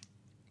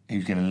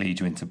who's going to lead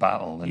you into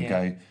battle and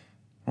go,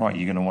 right,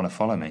 you're going to want to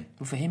follow me.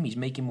 But for him, he's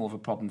making more of a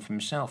problem for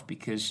himself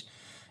because,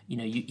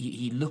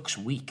 he looks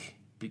weak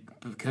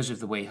because of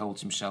the way he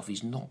holds himself.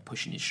 He's not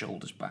pushing his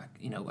shoulders back,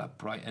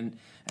 upright. And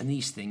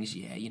these things,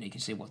 you can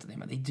say, what do they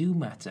matter? They do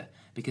matter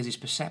because his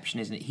perception,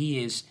 isn't it?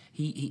 He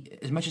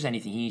as much as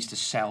anything, he needs to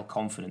sell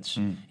confidence.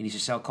 He needs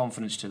to sell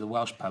confidence to the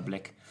Welsh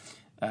public,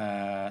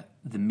 the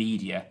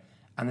media,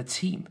 and the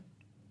team.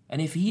 And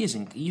if he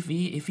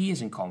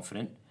isn't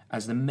confident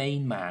as the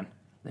main man,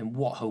 then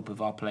what hope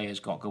have our players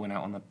got going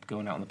out on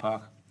the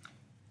park?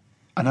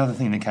 Another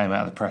thing that came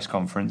out of the press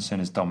conference and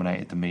has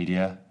dominated the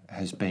media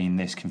has been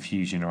this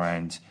confusion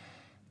around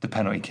the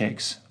penalty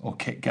kicks, or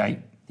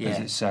kickgate,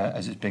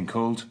 as it's been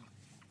called.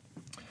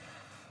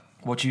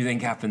 What do you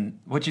think happened?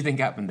 What do you think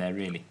happened there,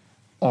 really?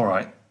 All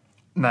right.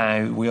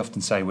 Now, we often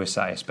say we're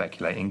sat here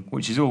speculating,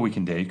 which is all we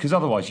can do, because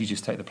otherwise you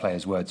just take the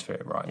players' words for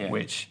it, right? Yeah.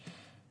 Which,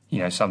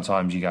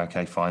 sometimes you go,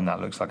 okay, fine,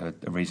 that looks like a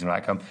reasonable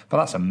outcome. But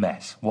that's a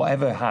mess.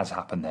 Whatever has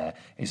happened there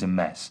is a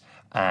mess.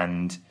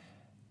 And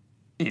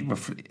again,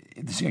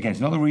 it's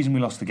not the reason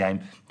we lost the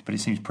game, but it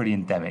seems pretty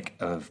endemic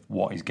of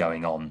what is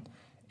going on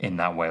in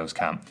that Wales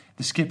camp.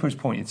 The skipper has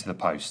pointed to the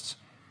posts.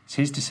 It's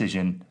his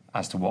decision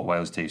as to what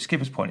Wales do.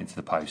 Skipper's pointed to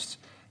the posts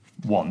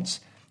once.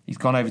 He's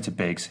gone over to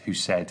Biggs, who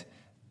said,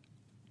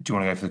 "Do you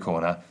want to go for the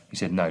corner?" He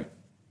said, "No,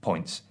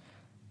 points."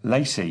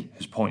 Lacey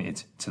has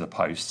pointed to the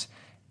posts.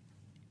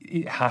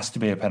 It has to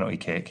be a penalty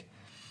kick.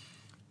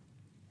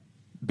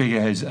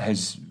 Bigger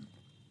has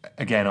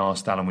again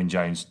asked Alan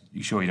Wynne-Jones,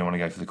 "You sure you don't want to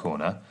go for the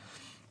corner?"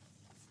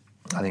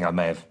 I think I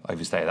may have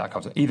overstated that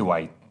concept. Either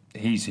way,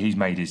 he's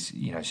made his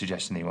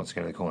suggestion that he wants to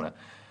go to the corner.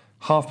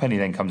 Halfpenny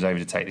then comes over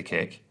to take the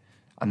kick,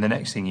 and the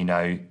next thing you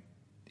know,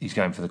 he's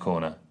going for the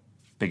corner.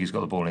 Bigger's got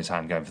the ball in his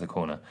hand, going for the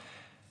corner.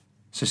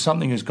 So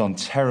something has gone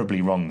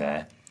terribly wrong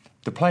there.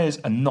 The players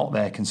are not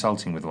there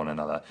consulting with one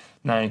another.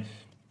 Now,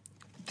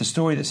 the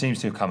story that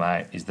seems to have come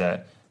out is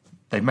that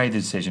they've made the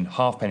decision.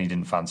 Halfpenny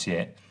didn't fancy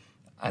it,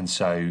 and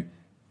so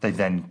they've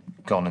then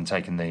gone and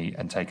taken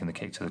the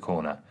kick to the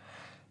corner.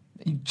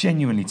 You're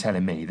genuinely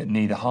telling me that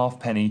neither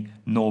Halfpenny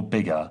nor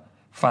Bigger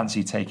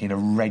fancy taking a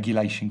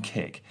regulation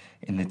kick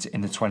in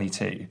the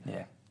 22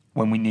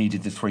 when we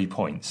needed the 3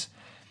 points?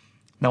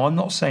 Now, I'm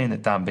not saying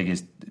that Dan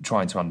Bigger's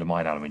trying to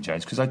undermine Alan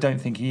Wynne-Jones, because I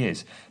don't think he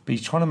is. But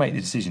he's trying to make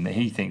the decision that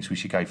he thinks we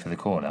should go for the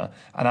corner,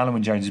 and Alan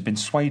Wynne-Jones has been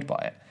swayed by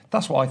it.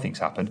 That's what I think's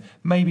happened.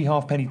 Maybe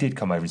Halfpenny did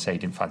come over and say he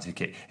didn't fancy the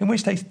kick, in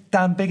which case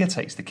Dan Bigger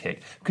takes the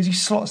kick, because he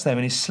slots them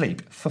in his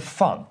sleep for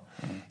fun.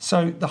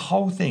 So the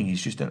whole thing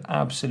is just an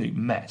absolute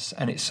mess,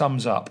 and it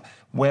sums up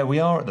where we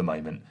are at the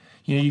moment.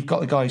 You've got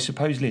the guy who's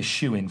supposedly a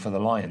shoo-in for the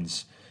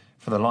Lions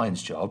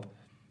job,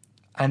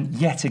 and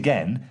yet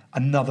again,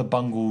 another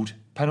bungled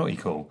penalty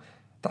call.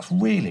 That's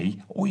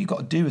really all you've got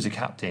to do as a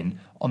captain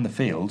on the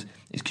field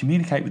is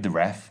communicate with the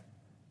ref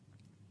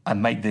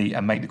and make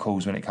the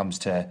calls when it comes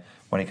to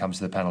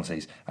the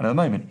penalties. And at the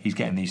moment, he's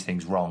getting these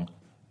things wrong,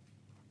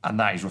 and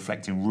that is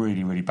reflecting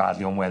really, really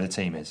badly on where the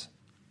team is.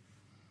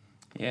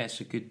 Yeah,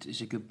 it's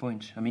a good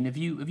point. I mean, have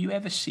you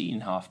ever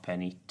seen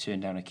Halfpenny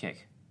turn down a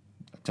kick?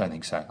 I don't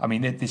think so. I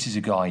mean, this is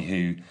a guy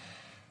who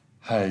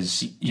has.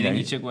 Do you think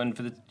he took one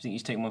for the? Do you think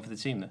he's taken one for the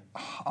team though?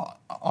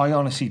 I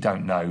honestly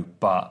don't know,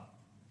 but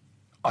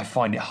I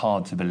find it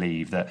hard to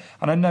believe that.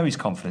 And I know his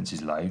confidence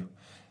is low,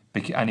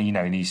 and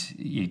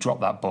he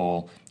dropped that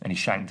ball and he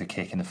shanked a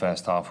kick in the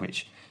first half,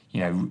 which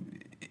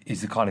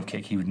is the kind of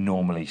kick he would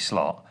normally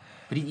slot.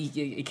 But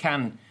he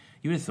can.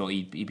 You would have thought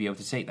he'd be able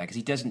to take that because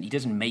he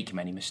doesn't make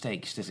many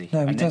mistakes, does he?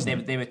 No, he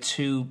doesn't. There were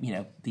two,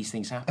 these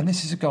things happen. And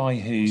this is a guy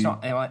who... It's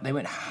not, they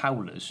weren't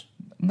howlers.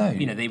 No.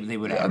 They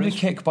were errors. And the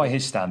kick by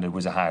his standard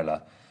was a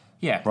howler.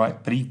 Yeah.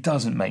 Right? But he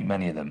doesn't make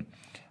many of them.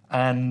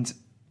 And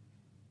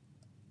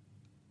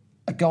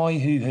a guy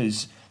who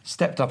has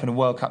stepped up in a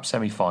World Cup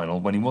semi-final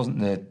when he wasn't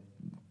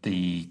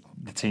the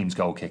team's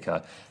goal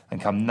kicker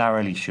and come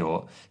narrowly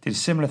short, did a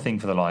similar thing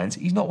for the Lions.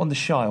 He's not one to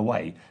shy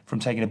away from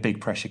taking a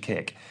big pressure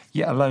kick,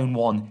 yet alone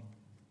one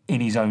in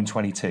his own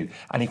 22.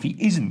 And if he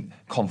isn't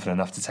confident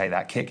enough to take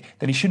that kick,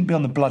 then he shouldn't be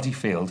on the bloody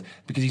field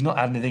because he's not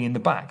had anything in the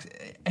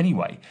back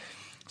anyway.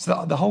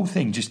 So the whole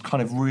thing just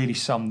kind of really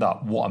summed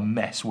up what a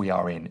mess we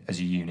are in as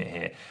a unit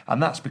here.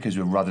 And that's because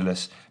we're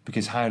rudderless,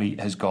 because Howley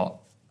has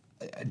got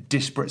a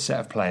disparate set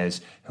of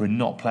players who are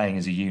not playing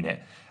as a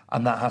unit.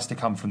 And that has to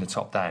come from the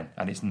top down,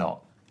 and it's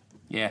not.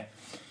 Yeah.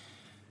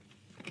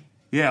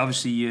 Yeah,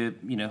 obviously,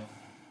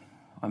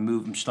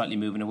 I'm slightly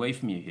moving away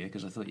from you here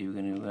because I thought you were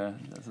going to.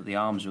 I thought the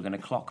arms were going to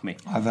clock me.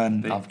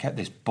 I've kept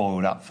this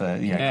boiled up for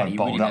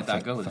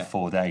for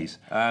 4 days.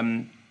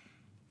 And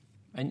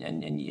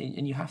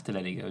you have to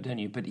let it go, don't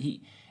you? But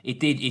it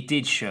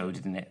did show,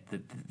 didn't it?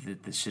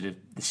 The sort of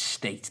the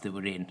state that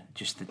we're in,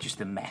 just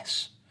the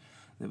mess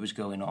that was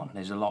going on.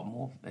 There's a lot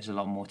more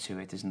to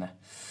it, isn't there?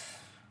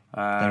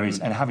 There is,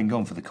 and having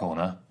gone for the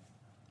corner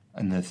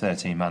and the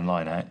 13-man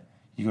line out,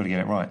 you've got to get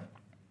it right.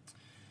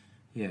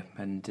 Yeah,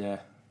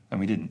 and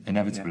we didn't,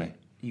 inevitably. Yeah.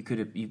 You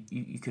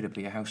could have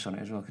put your house on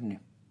it as well, couldn't you?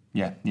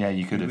 Yeah,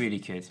 you could have. You really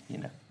could.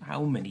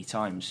 How many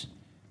times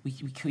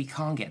we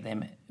can't get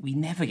them? We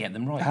never get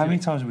them right. How many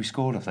times have we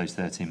scored off those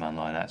 13-man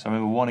lineouts? I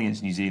remember one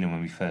against New Zealand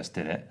when we first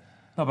did it.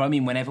 No, but I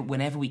mean,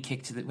 whenever we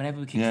kick to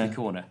the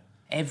corner,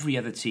 every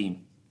other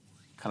team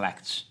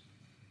collects,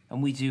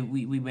 and we do.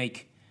 We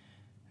make.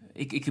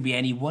 It could be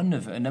any one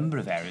of a number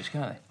of errors,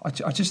 can't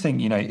it? I just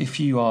think if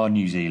you are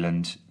New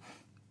Zealand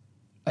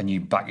and you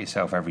back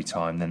yourself every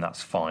time, then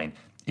that's fine.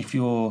 If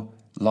your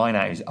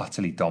line-out is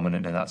utterly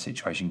dominant in that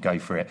situation, go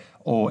for it.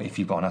 Or if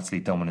you've got an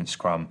utterly dominant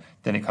scrum,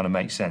 then it kind of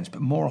makes sense.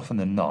 But more often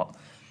than not,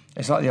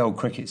 it's like the old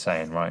cricket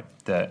saying, right,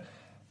 that,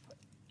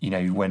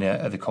 when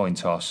at the coin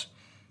toss,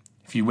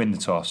 if you win the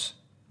toss,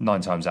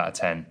 9 times out of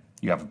 10,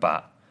 you have a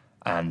bat.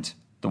 And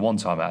the 1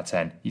 time out of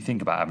 10, you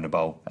think about having a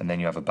bowl and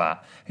then you have a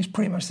bat. It's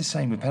pretty much the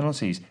same with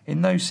penalties.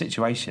 In those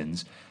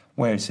situations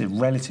where it's a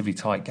relatively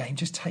tight game,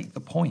 just take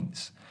the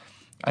points.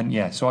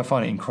 And so I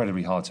find it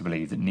incredibly hard to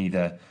believe that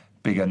neither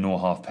Biggar nor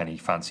Halfpenny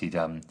fancied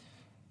having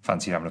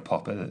a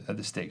pop at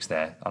the sticks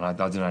there. And I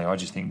don't know. I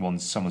just think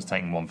someone's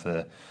taking one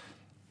for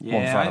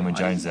Allen and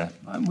Jones there.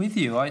 I'm with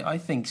you. I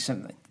think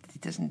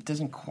it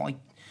doesn't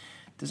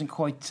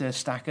quite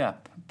stack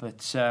up.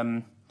 But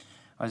I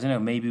don't know.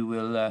 Maybe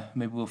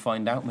we'll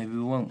find out. Maybe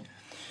we won't.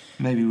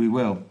 Maybe we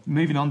will.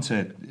 Moving on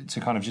to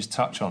kind of just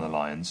touch on the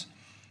Lions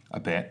a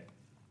bit.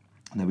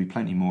 And there'll be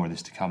plenty more of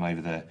this to come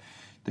over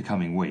the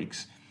coming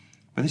weeks.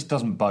 But this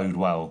doesn't bode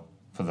well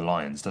for the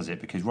Lions, does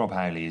it? Because Rob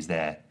Howley is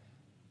their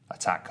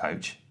attack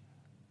coach,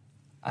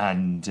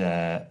 and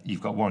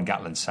you've got Warren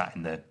Gatland sat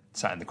in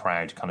the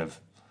crowd, kind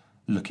of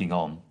looking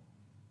on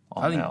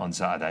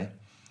Saturday.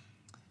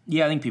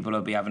 Yeah, I think people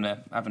will be having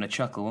a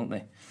chuckle, won't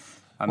they?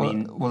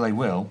 Well, they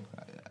will.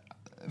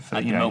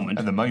 At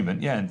the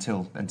moment, yeah,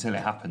 until it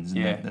happens,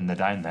 and they're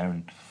down there.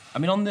 And I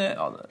mean,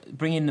 on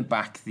bringing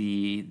back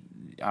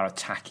our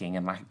attacking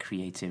and lack of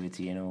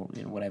creativity,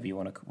 whatever you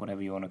want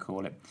to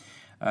call it.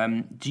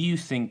 Do you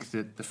think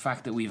that the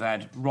fact that we've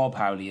had Rob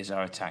Howley as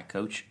our attack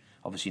coach,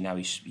 obviously now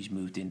he's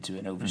moved into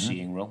an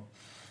overseeing role,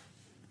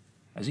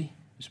 has he?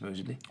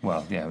 Supposedly.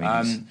 Well,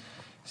 yeah, he's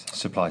a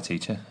supply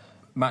teacher.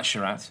 Matt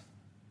Sherratt.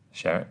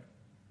 Sherratt.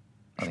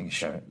 I think it's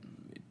Sherratt.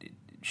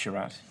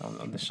 Sherratt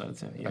on this side of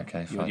the yeah.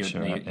 Okay,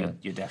 fine.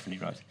 You're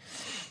definitely right.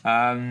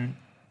 Then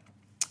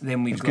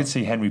it was good to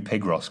see Henry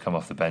Pigross come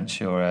off the bench,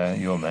 your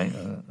mate,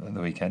 at the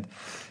weekend.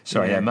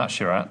 Sorry, Matt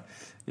Sherratt.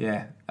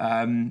 Yeah.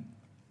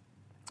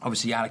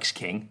 Obviously Alex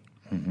King,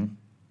 and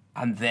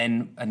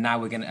now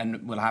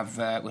we'll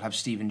have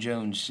Stephen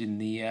Jones in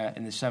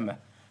the summer.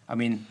 I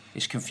mean,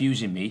 it's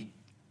confusing me.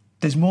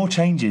 There's more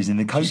changes in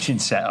the coaching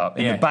setup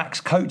in the backs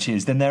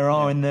coaches than there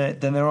are in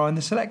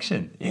the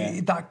selection.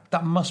 Yeah.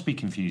 That must be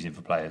confusing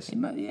for players. It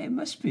must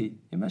be.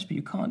 It must be.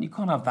 You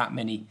can't have that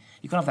many.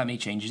 You can't have that many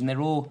changes, and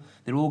they're all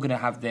going to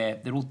have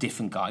they're all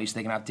different guys.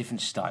 They're going to have different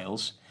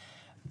styles.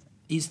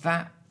 Is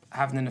that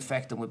having an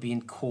effect on we're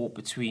being caught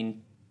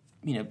between?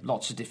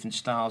 Lots of different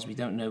styles. We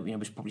don't know. We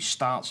probably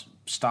start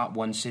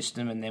one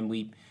system and then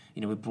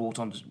we're brought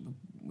on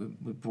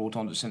we're brought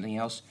on to something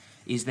else.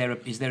 Is there a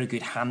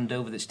good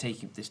handover that's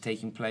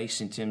taking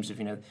place in terms of,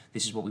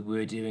 this is what we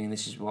were doing and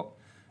this is what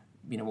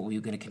what we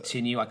were going to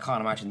continue? I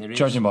can't imagine there is.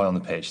 Judging by on the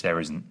pitch, there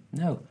isn't.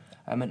 No,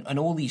 and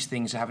all these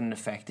things are having an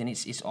effect, and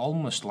it's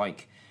almost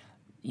like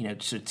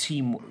sort of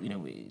Team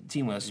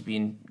Wales is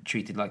being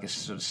treated like a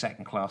sort of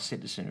second-class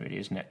citizen, really,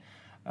 isn't it?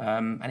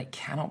 And it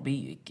cannot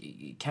be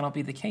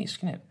the case,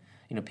 can it?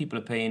 People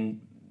are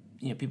paying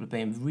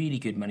really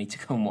good money to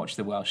go and watch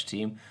the Welsh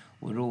team.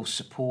 We're all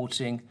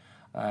supporting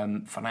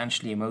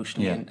financially,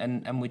 emotionally,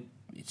 and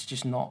it's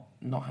just not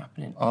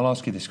happening. I'll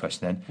ask you this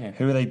question then: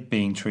 Who are they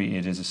being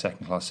treated as a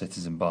second-class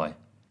citizen by?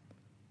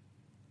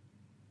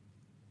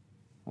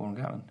 Warren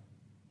Gatland.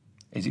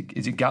 Is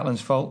it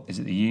Gatland's fault? Is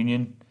it the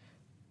union?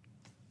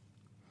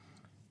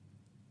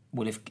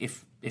 Well, if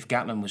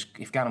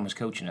Gatland was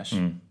coaching us,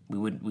 we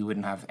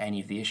wouldn't have any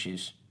of the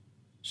issues.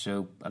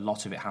 So a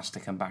lot of it has to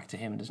come back to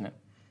him, doesn't it?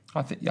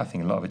 I think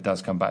a lot of it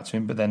does come back to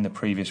him. But then the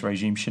previous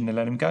regime shouldn't have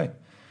let him go.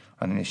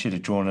 I think they should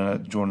have drawn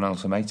an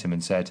ultimatum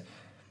and said,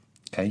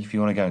 "Okay, if you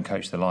want to go and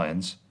coach the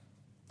Lions,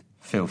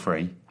 feel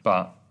free."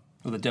 But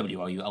the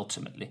WRU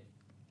ultimately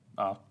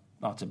are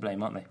to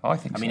blame, aren't they? I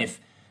think. I mean,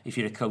 if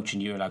you're a coach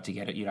and you're allowed to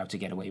get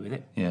away with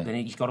it, then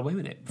he's got away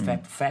with it.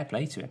 Fair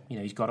play to him.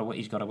 He's got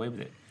away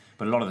with it.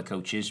 But a lot of the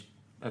coaches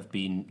have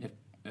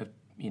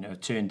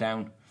turned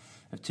down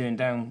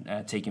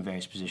taking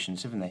various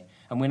positions, haven't they?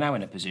 And we're now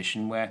in a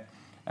position where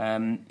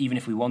even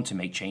if we want to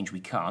make change, we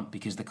can't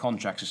because the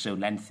contracts are so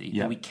lengthy.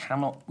 Yeah. We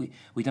cannot.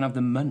 We don't have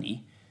the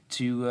money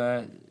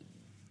to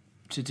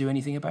do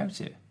anything about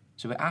it.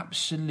 So we're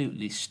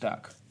absolutely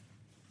stuck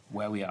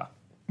where we are.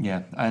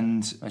 Yeah,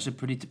 and it's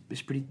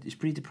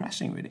pretty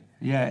depressing, really.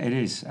 Yeah, it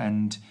is.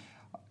 And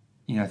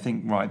I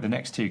think the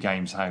next two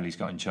games Howley's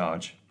got in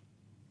charge.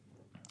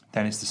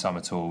 Then it's the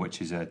summer tour,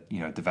 which is a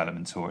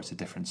development tour. It's a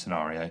different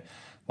scenario.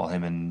 While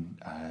him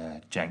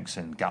and Jenks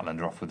and Gatland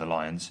are off with the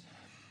Lions.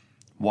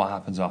 What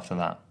happens after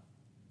that?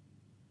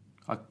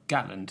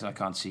 Gatland, I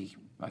can't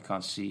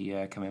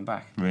see coming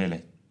back.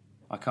 Really?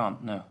 I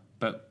can't. No,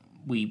 but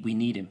we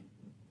need him.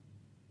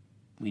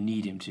 We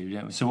need him to,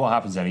 don't we? So what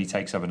happens then? He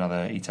takes up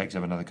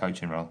another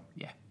coaching role.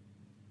 Yeah.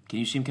 Can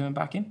you see him coming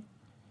back in?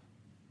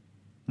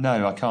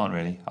 No, I can't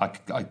really. I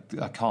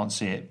can't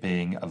see it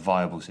being a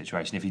viable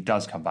situation. If he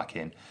does come back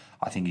in,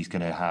 I think he's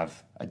going to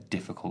have a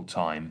difficult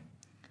time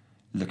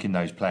looking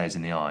those players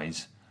in the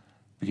eyes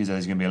because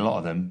there's going to be a lot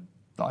of them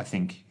that I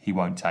think he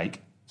won't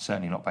take,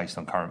 certainly not based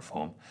on current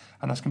form.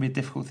 And that's going to be a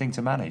difficult thing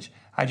to manage.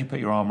 How do you put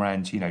your arm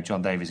around,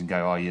 John Davies and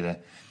go, you're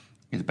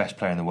the best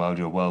player in the world,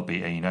 you're a world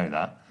beater, you know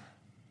that,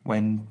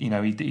 when, he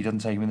doesn't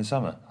take him in the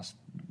summer? That's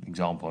an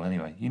example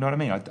anyway. You know what I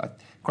mean?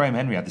 Graham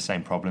Henry had the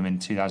same problem in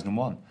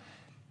 2001.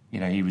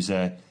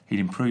 He'd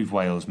improved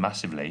Wales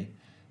massively,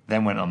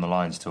 then went on the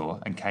Lions tour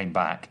and came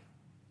back,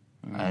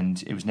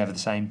 and it was never the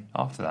same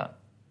after that.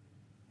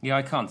 Yeah,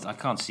 I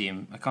can't see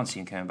him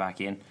coming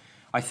back in.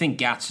 I think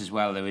Gats as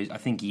well, though. I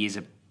think he's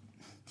got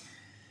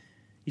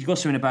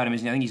something about him,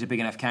 isn't he? I think he's a big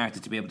enough character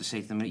to be able to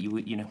say to them that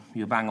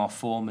you bang off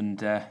form,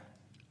 and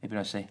maybe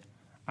I say,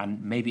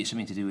 and maybe it's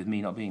something to do with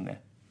me not being there.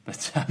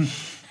 But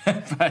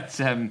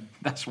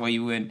that's why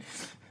you weren't.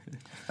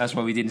 That's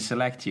why we didn't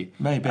select you.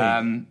 Maybe.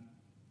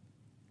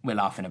 We're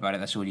laughing about it.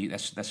 That's all you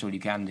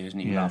can do, isn't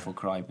it? You laugh or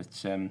cry.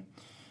 But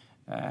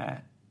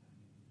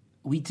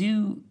we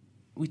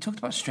talked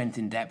about strength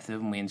in depth,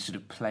 haven't we? And sort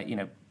of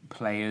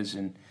players,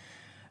 and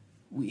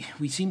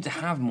we seem to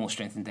have more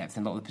strength in depth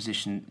in a lot of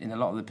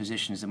the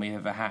positions than we've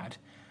ever had.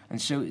 And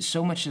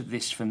so much of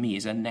this for me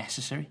is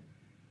unnecessary.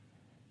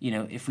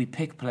 If we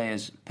pick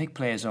players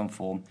on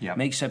form,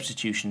 make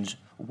substitutions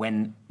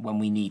when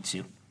we need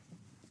to.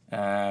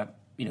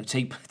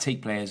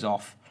 Take players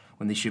off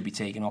when they should be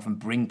taken off, and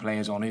bring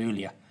players on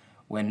earlier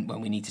when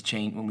we need to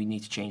change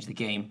the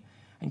game.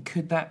 And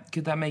could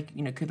that make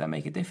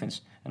a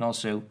difference? And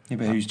also, but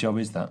whose job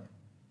is that?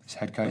 It's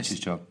head coach's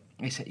job.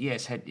 It's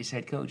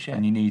head coach. Yeah.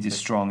 And you need a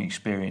strong,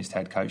 experienced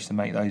head coach to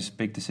make those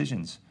big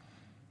decisions.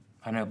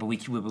 I know, but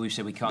we've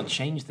said we can't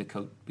change the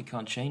coach. We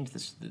can't change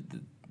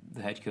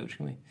the head coach,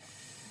 can we?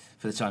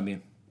 For the time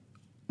being.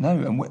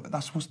 No, and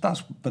that's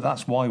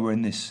why we're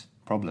in this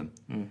problem.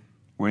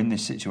 We're in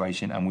this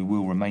situation, and we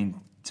will remain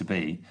to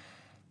be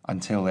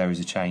until there is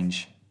a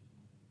change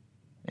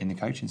in the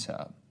coaching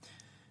setup.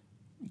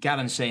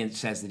 Gallen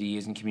says that he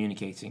isn't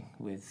communicating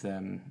with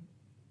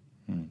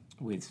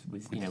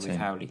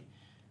Howley.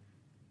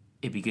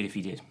 It'd be good if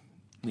he did.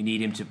 We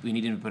need him to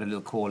put a little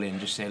call in and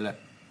just say, look,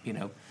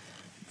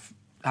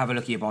 have a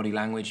look at your body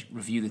language,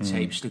 review the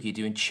tapes, look at you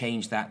doing,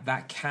 change that.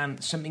 That can,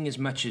 something as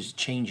much as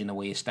changing the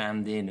way you're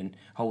standing and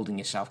holding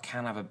yourself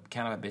can have a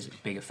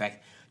big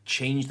effect.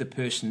 Change the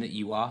person that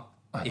you are.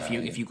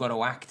 If you've got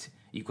to act,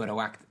 you've got to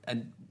act.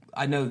 And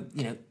I know,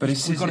 but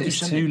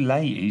it's too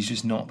late. He's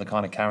just not the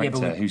kind of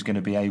character who's going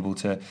to be able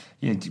to.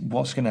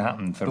 What's going to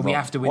happen for? But we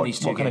have to win these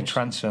two games. What kind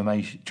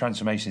of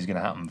transformation is going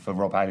to happen for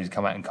Rob Howley to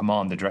come out and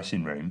command the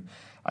dressing room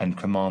and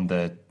command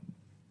the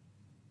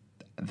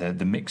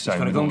the mix zone. He's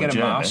got to go and get a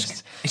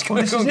mask. He's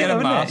got to go and get a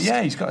mask.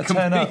 Yeah, he's got to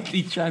turn up.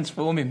 Completely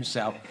transform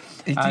himself.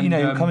 He'll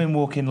come in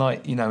walking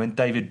like, and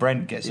David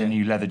Brent gets a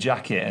new leather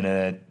jacket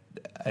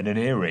and an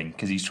earring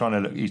because he's trying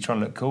to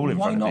look cool in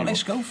front of people. Why not?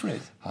 Let's go for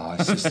it. Oh,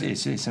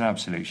 it's an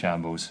absolute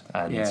shambles.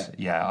 And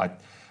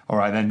all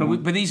right then.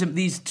 But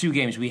these two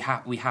games we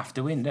have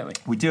to win, don't we?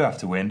 We do have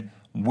to win.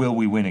 Will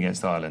we win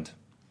against Ireland?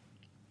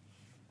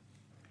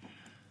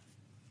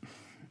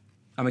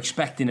 I'm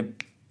expecting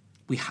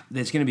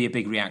there's going to be a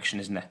big reaction,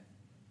 isn't there?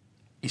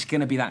 It's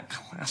going to be that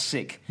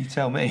classic. You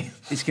tell me.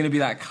 It's going to be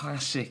that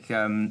classic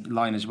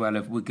line as well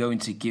of we're going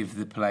to give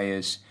the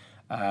players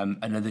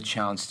another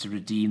chance to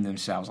redeem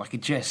themselves. I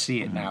could just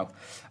see it now.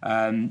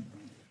 I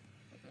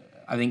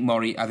think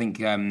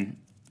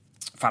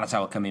Faletau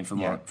will come in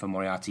for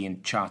Moriarty,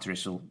 and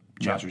Charteris will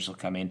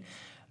come in.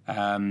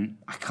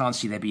 I can't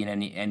see there being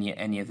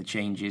any other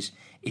changes.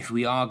 If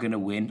we are going to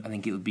win, I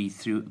think it will be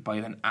by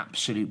an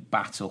absolute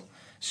battle.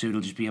 So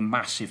it'll just be a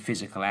massive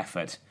physical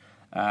effort.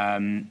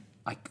 I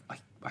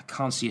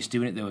can't see us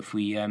doing it though if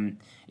we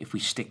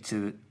stick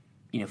to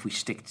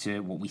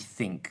what we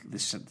think the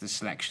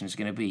selection is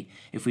going to be.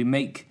 If we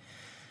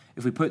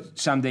put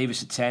Sam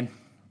Davis at 10,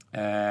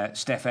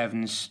 Steph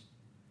Evans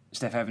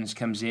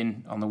comes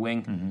in on the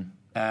wing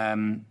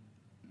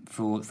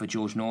for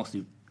George North,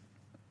 who,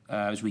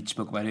 as we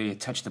spoke about earlier,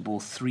 touched the ball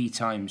 3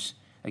 times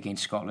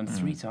against Scotland.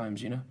 3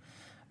 times,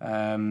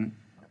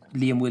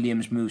 Liam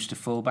Williams moves to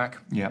fullback.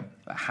 Yeah,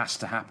 that has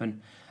to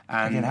happen.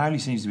 And again, Howley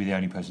seems to be the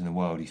only person in the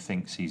world who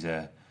thinks he's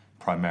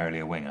primarily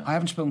a winger. I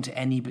haven't spoken to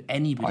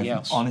anybody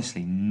else.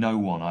 Honestly, no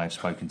one I've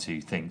spoken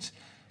to thinks,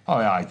 "Oh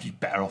yeah, he's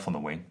better off on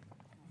the wing."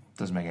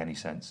 Doesn't make any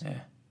sense.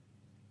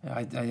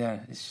 Yeah,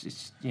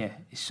 it's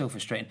so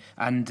frustrating.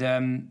 And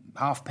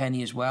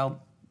Halfpenny as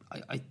well.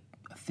 I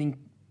think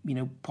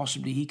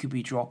possibly he could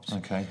be dropped.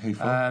 Okay, who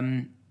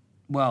for?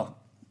 Well,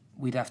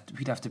 we'd have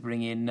to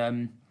bring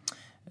in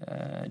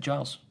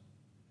Giles.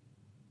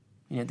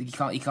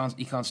 He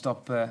can't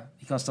stop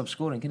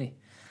scoring, can he?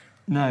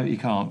 No, he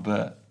can't.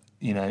 But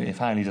if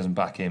Howley doesn't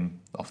back him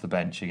off the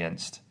bench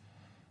against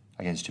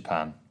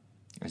Japan,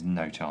 there's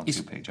no chance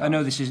he'll pick Giles. I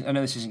know this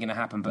isn't going to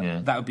happen,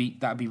 but that would be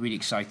really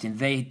exciting.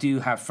 They do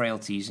have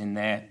frailties in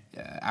there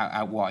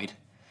out wide,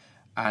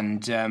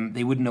 and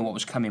they wouldn't know what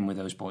was coming with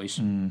those boys.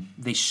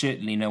 They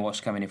certainly know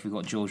what's coming if we've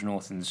got George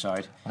North on the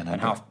side and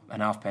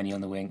Halfpenny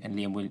on the wing, and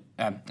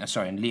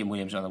Liam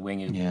Williams on the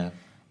wing.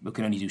 We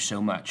can only do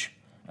so much.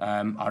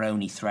 Our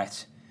only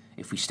threat,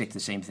 if we stick to the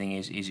same thing,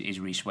 is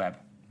Rhys Webb,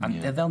 and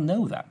they'll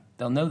know that.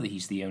 They'll know that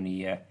he's the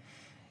only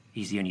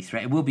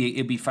threat. It'll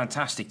be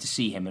fantastic to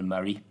see him and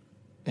Murray.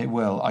 It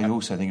will. I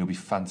also think it'll be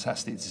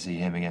fantastic to see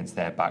him against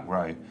their back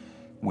row,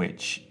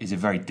 which is a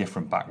very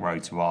different back row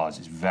to ours.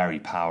 It's very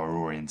power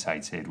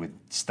orientated with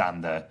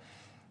Stander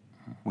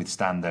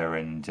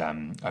and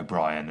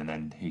O'Brien, and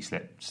then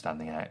Heaslip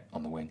standing out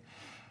on the wing.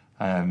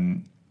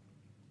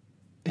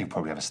 He'll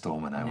probably have a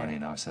stormer now, won't he?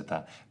 Now I've said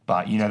that,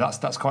 but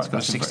that's quite. He's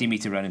got a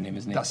 60-metre run in him,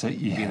 isn't it? That's it.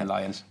 Yeah. Being the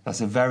Lions.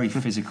 That's a very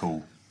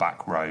physical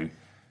back row,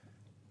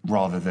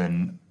 rather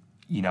than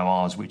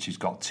ours, which has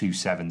got 2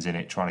 sevens in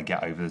it, trying to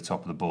get over the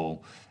top of the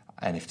ball.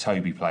 And if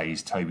Toby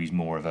plays, Toby's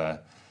more of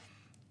a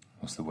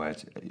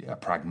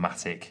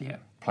pragmatic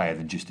player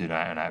than just an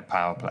out-and-out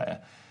power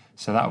player.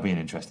 So that'll be an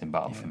interesting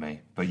battle for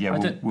me. But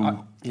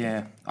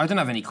I don't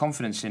have any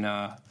confidence in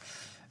our.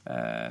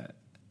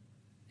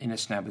 In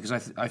us now, because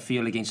I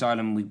feel against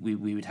Ireland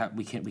we've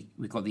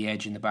got the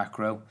edge in the back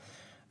row.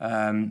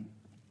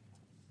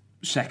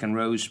 Second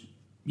rows,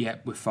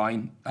 we're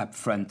fine up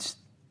front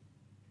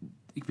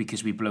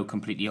because we blow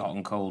completely hot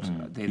and cold.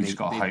 You've just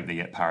got to hope they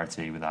get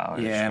parity with that.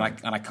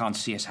 And I can't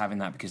see us having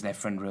that because their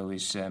front row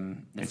is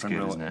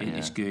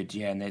good.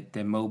 Yeah, and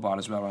they're mobile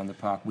as well around the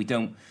park. I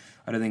don't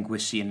think we're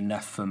seeing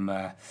enough from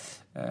our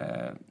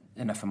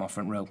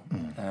front row.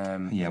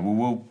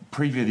 We'll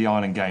preview the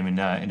Ireland game in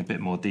a bit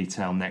more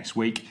detail next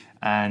week,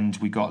 and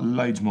we've got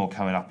loads more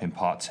coming up in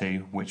part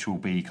 2, which will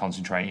be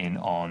concentrating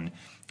on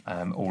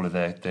all of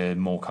the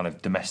more kind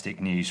of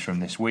domestic news from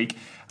this week.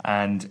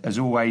 And as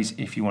always,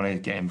 if you want to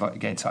get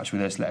in touch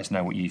with us, let us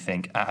know what you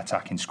think at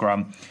Attacking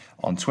Scrum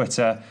on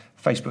Twitter,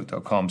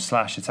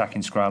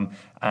 facebook.com/Attacking Scrum,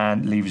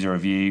 and leave us a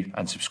review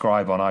and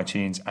subscribe on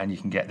iTunes, and you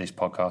can get this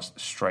podcast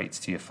straight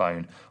to your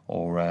phone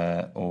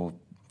or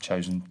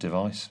chosen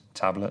device,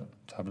 tablet.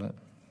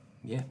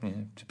 Yeah.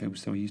 Do people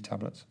still use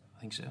tablets? I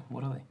think so.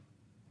 What are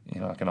they?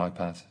 Like an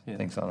iPad,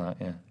 things like that.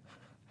 Yeah.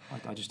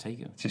 I just take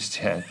it.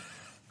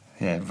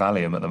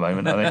 Valium at the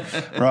moment, I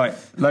think. Right,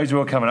 loads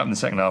more coming up in the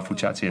second half. We'll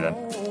chat to you then.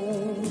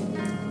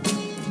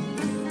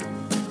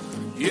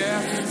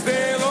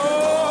 They'll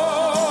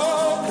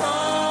all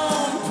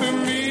come to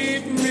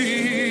meet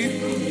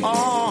me,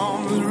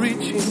 arms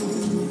reaching,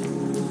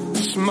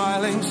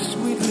 smiling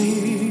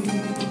sweetly.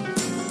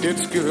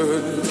 It's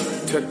good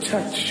to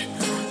touch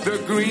the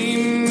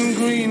green,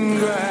 green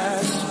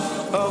grass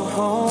of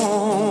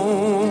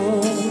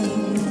home.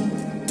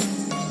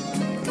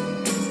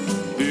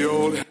 The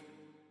old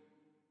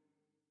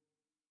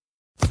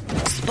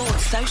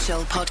Sports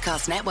Social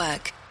Podcast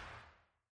Network.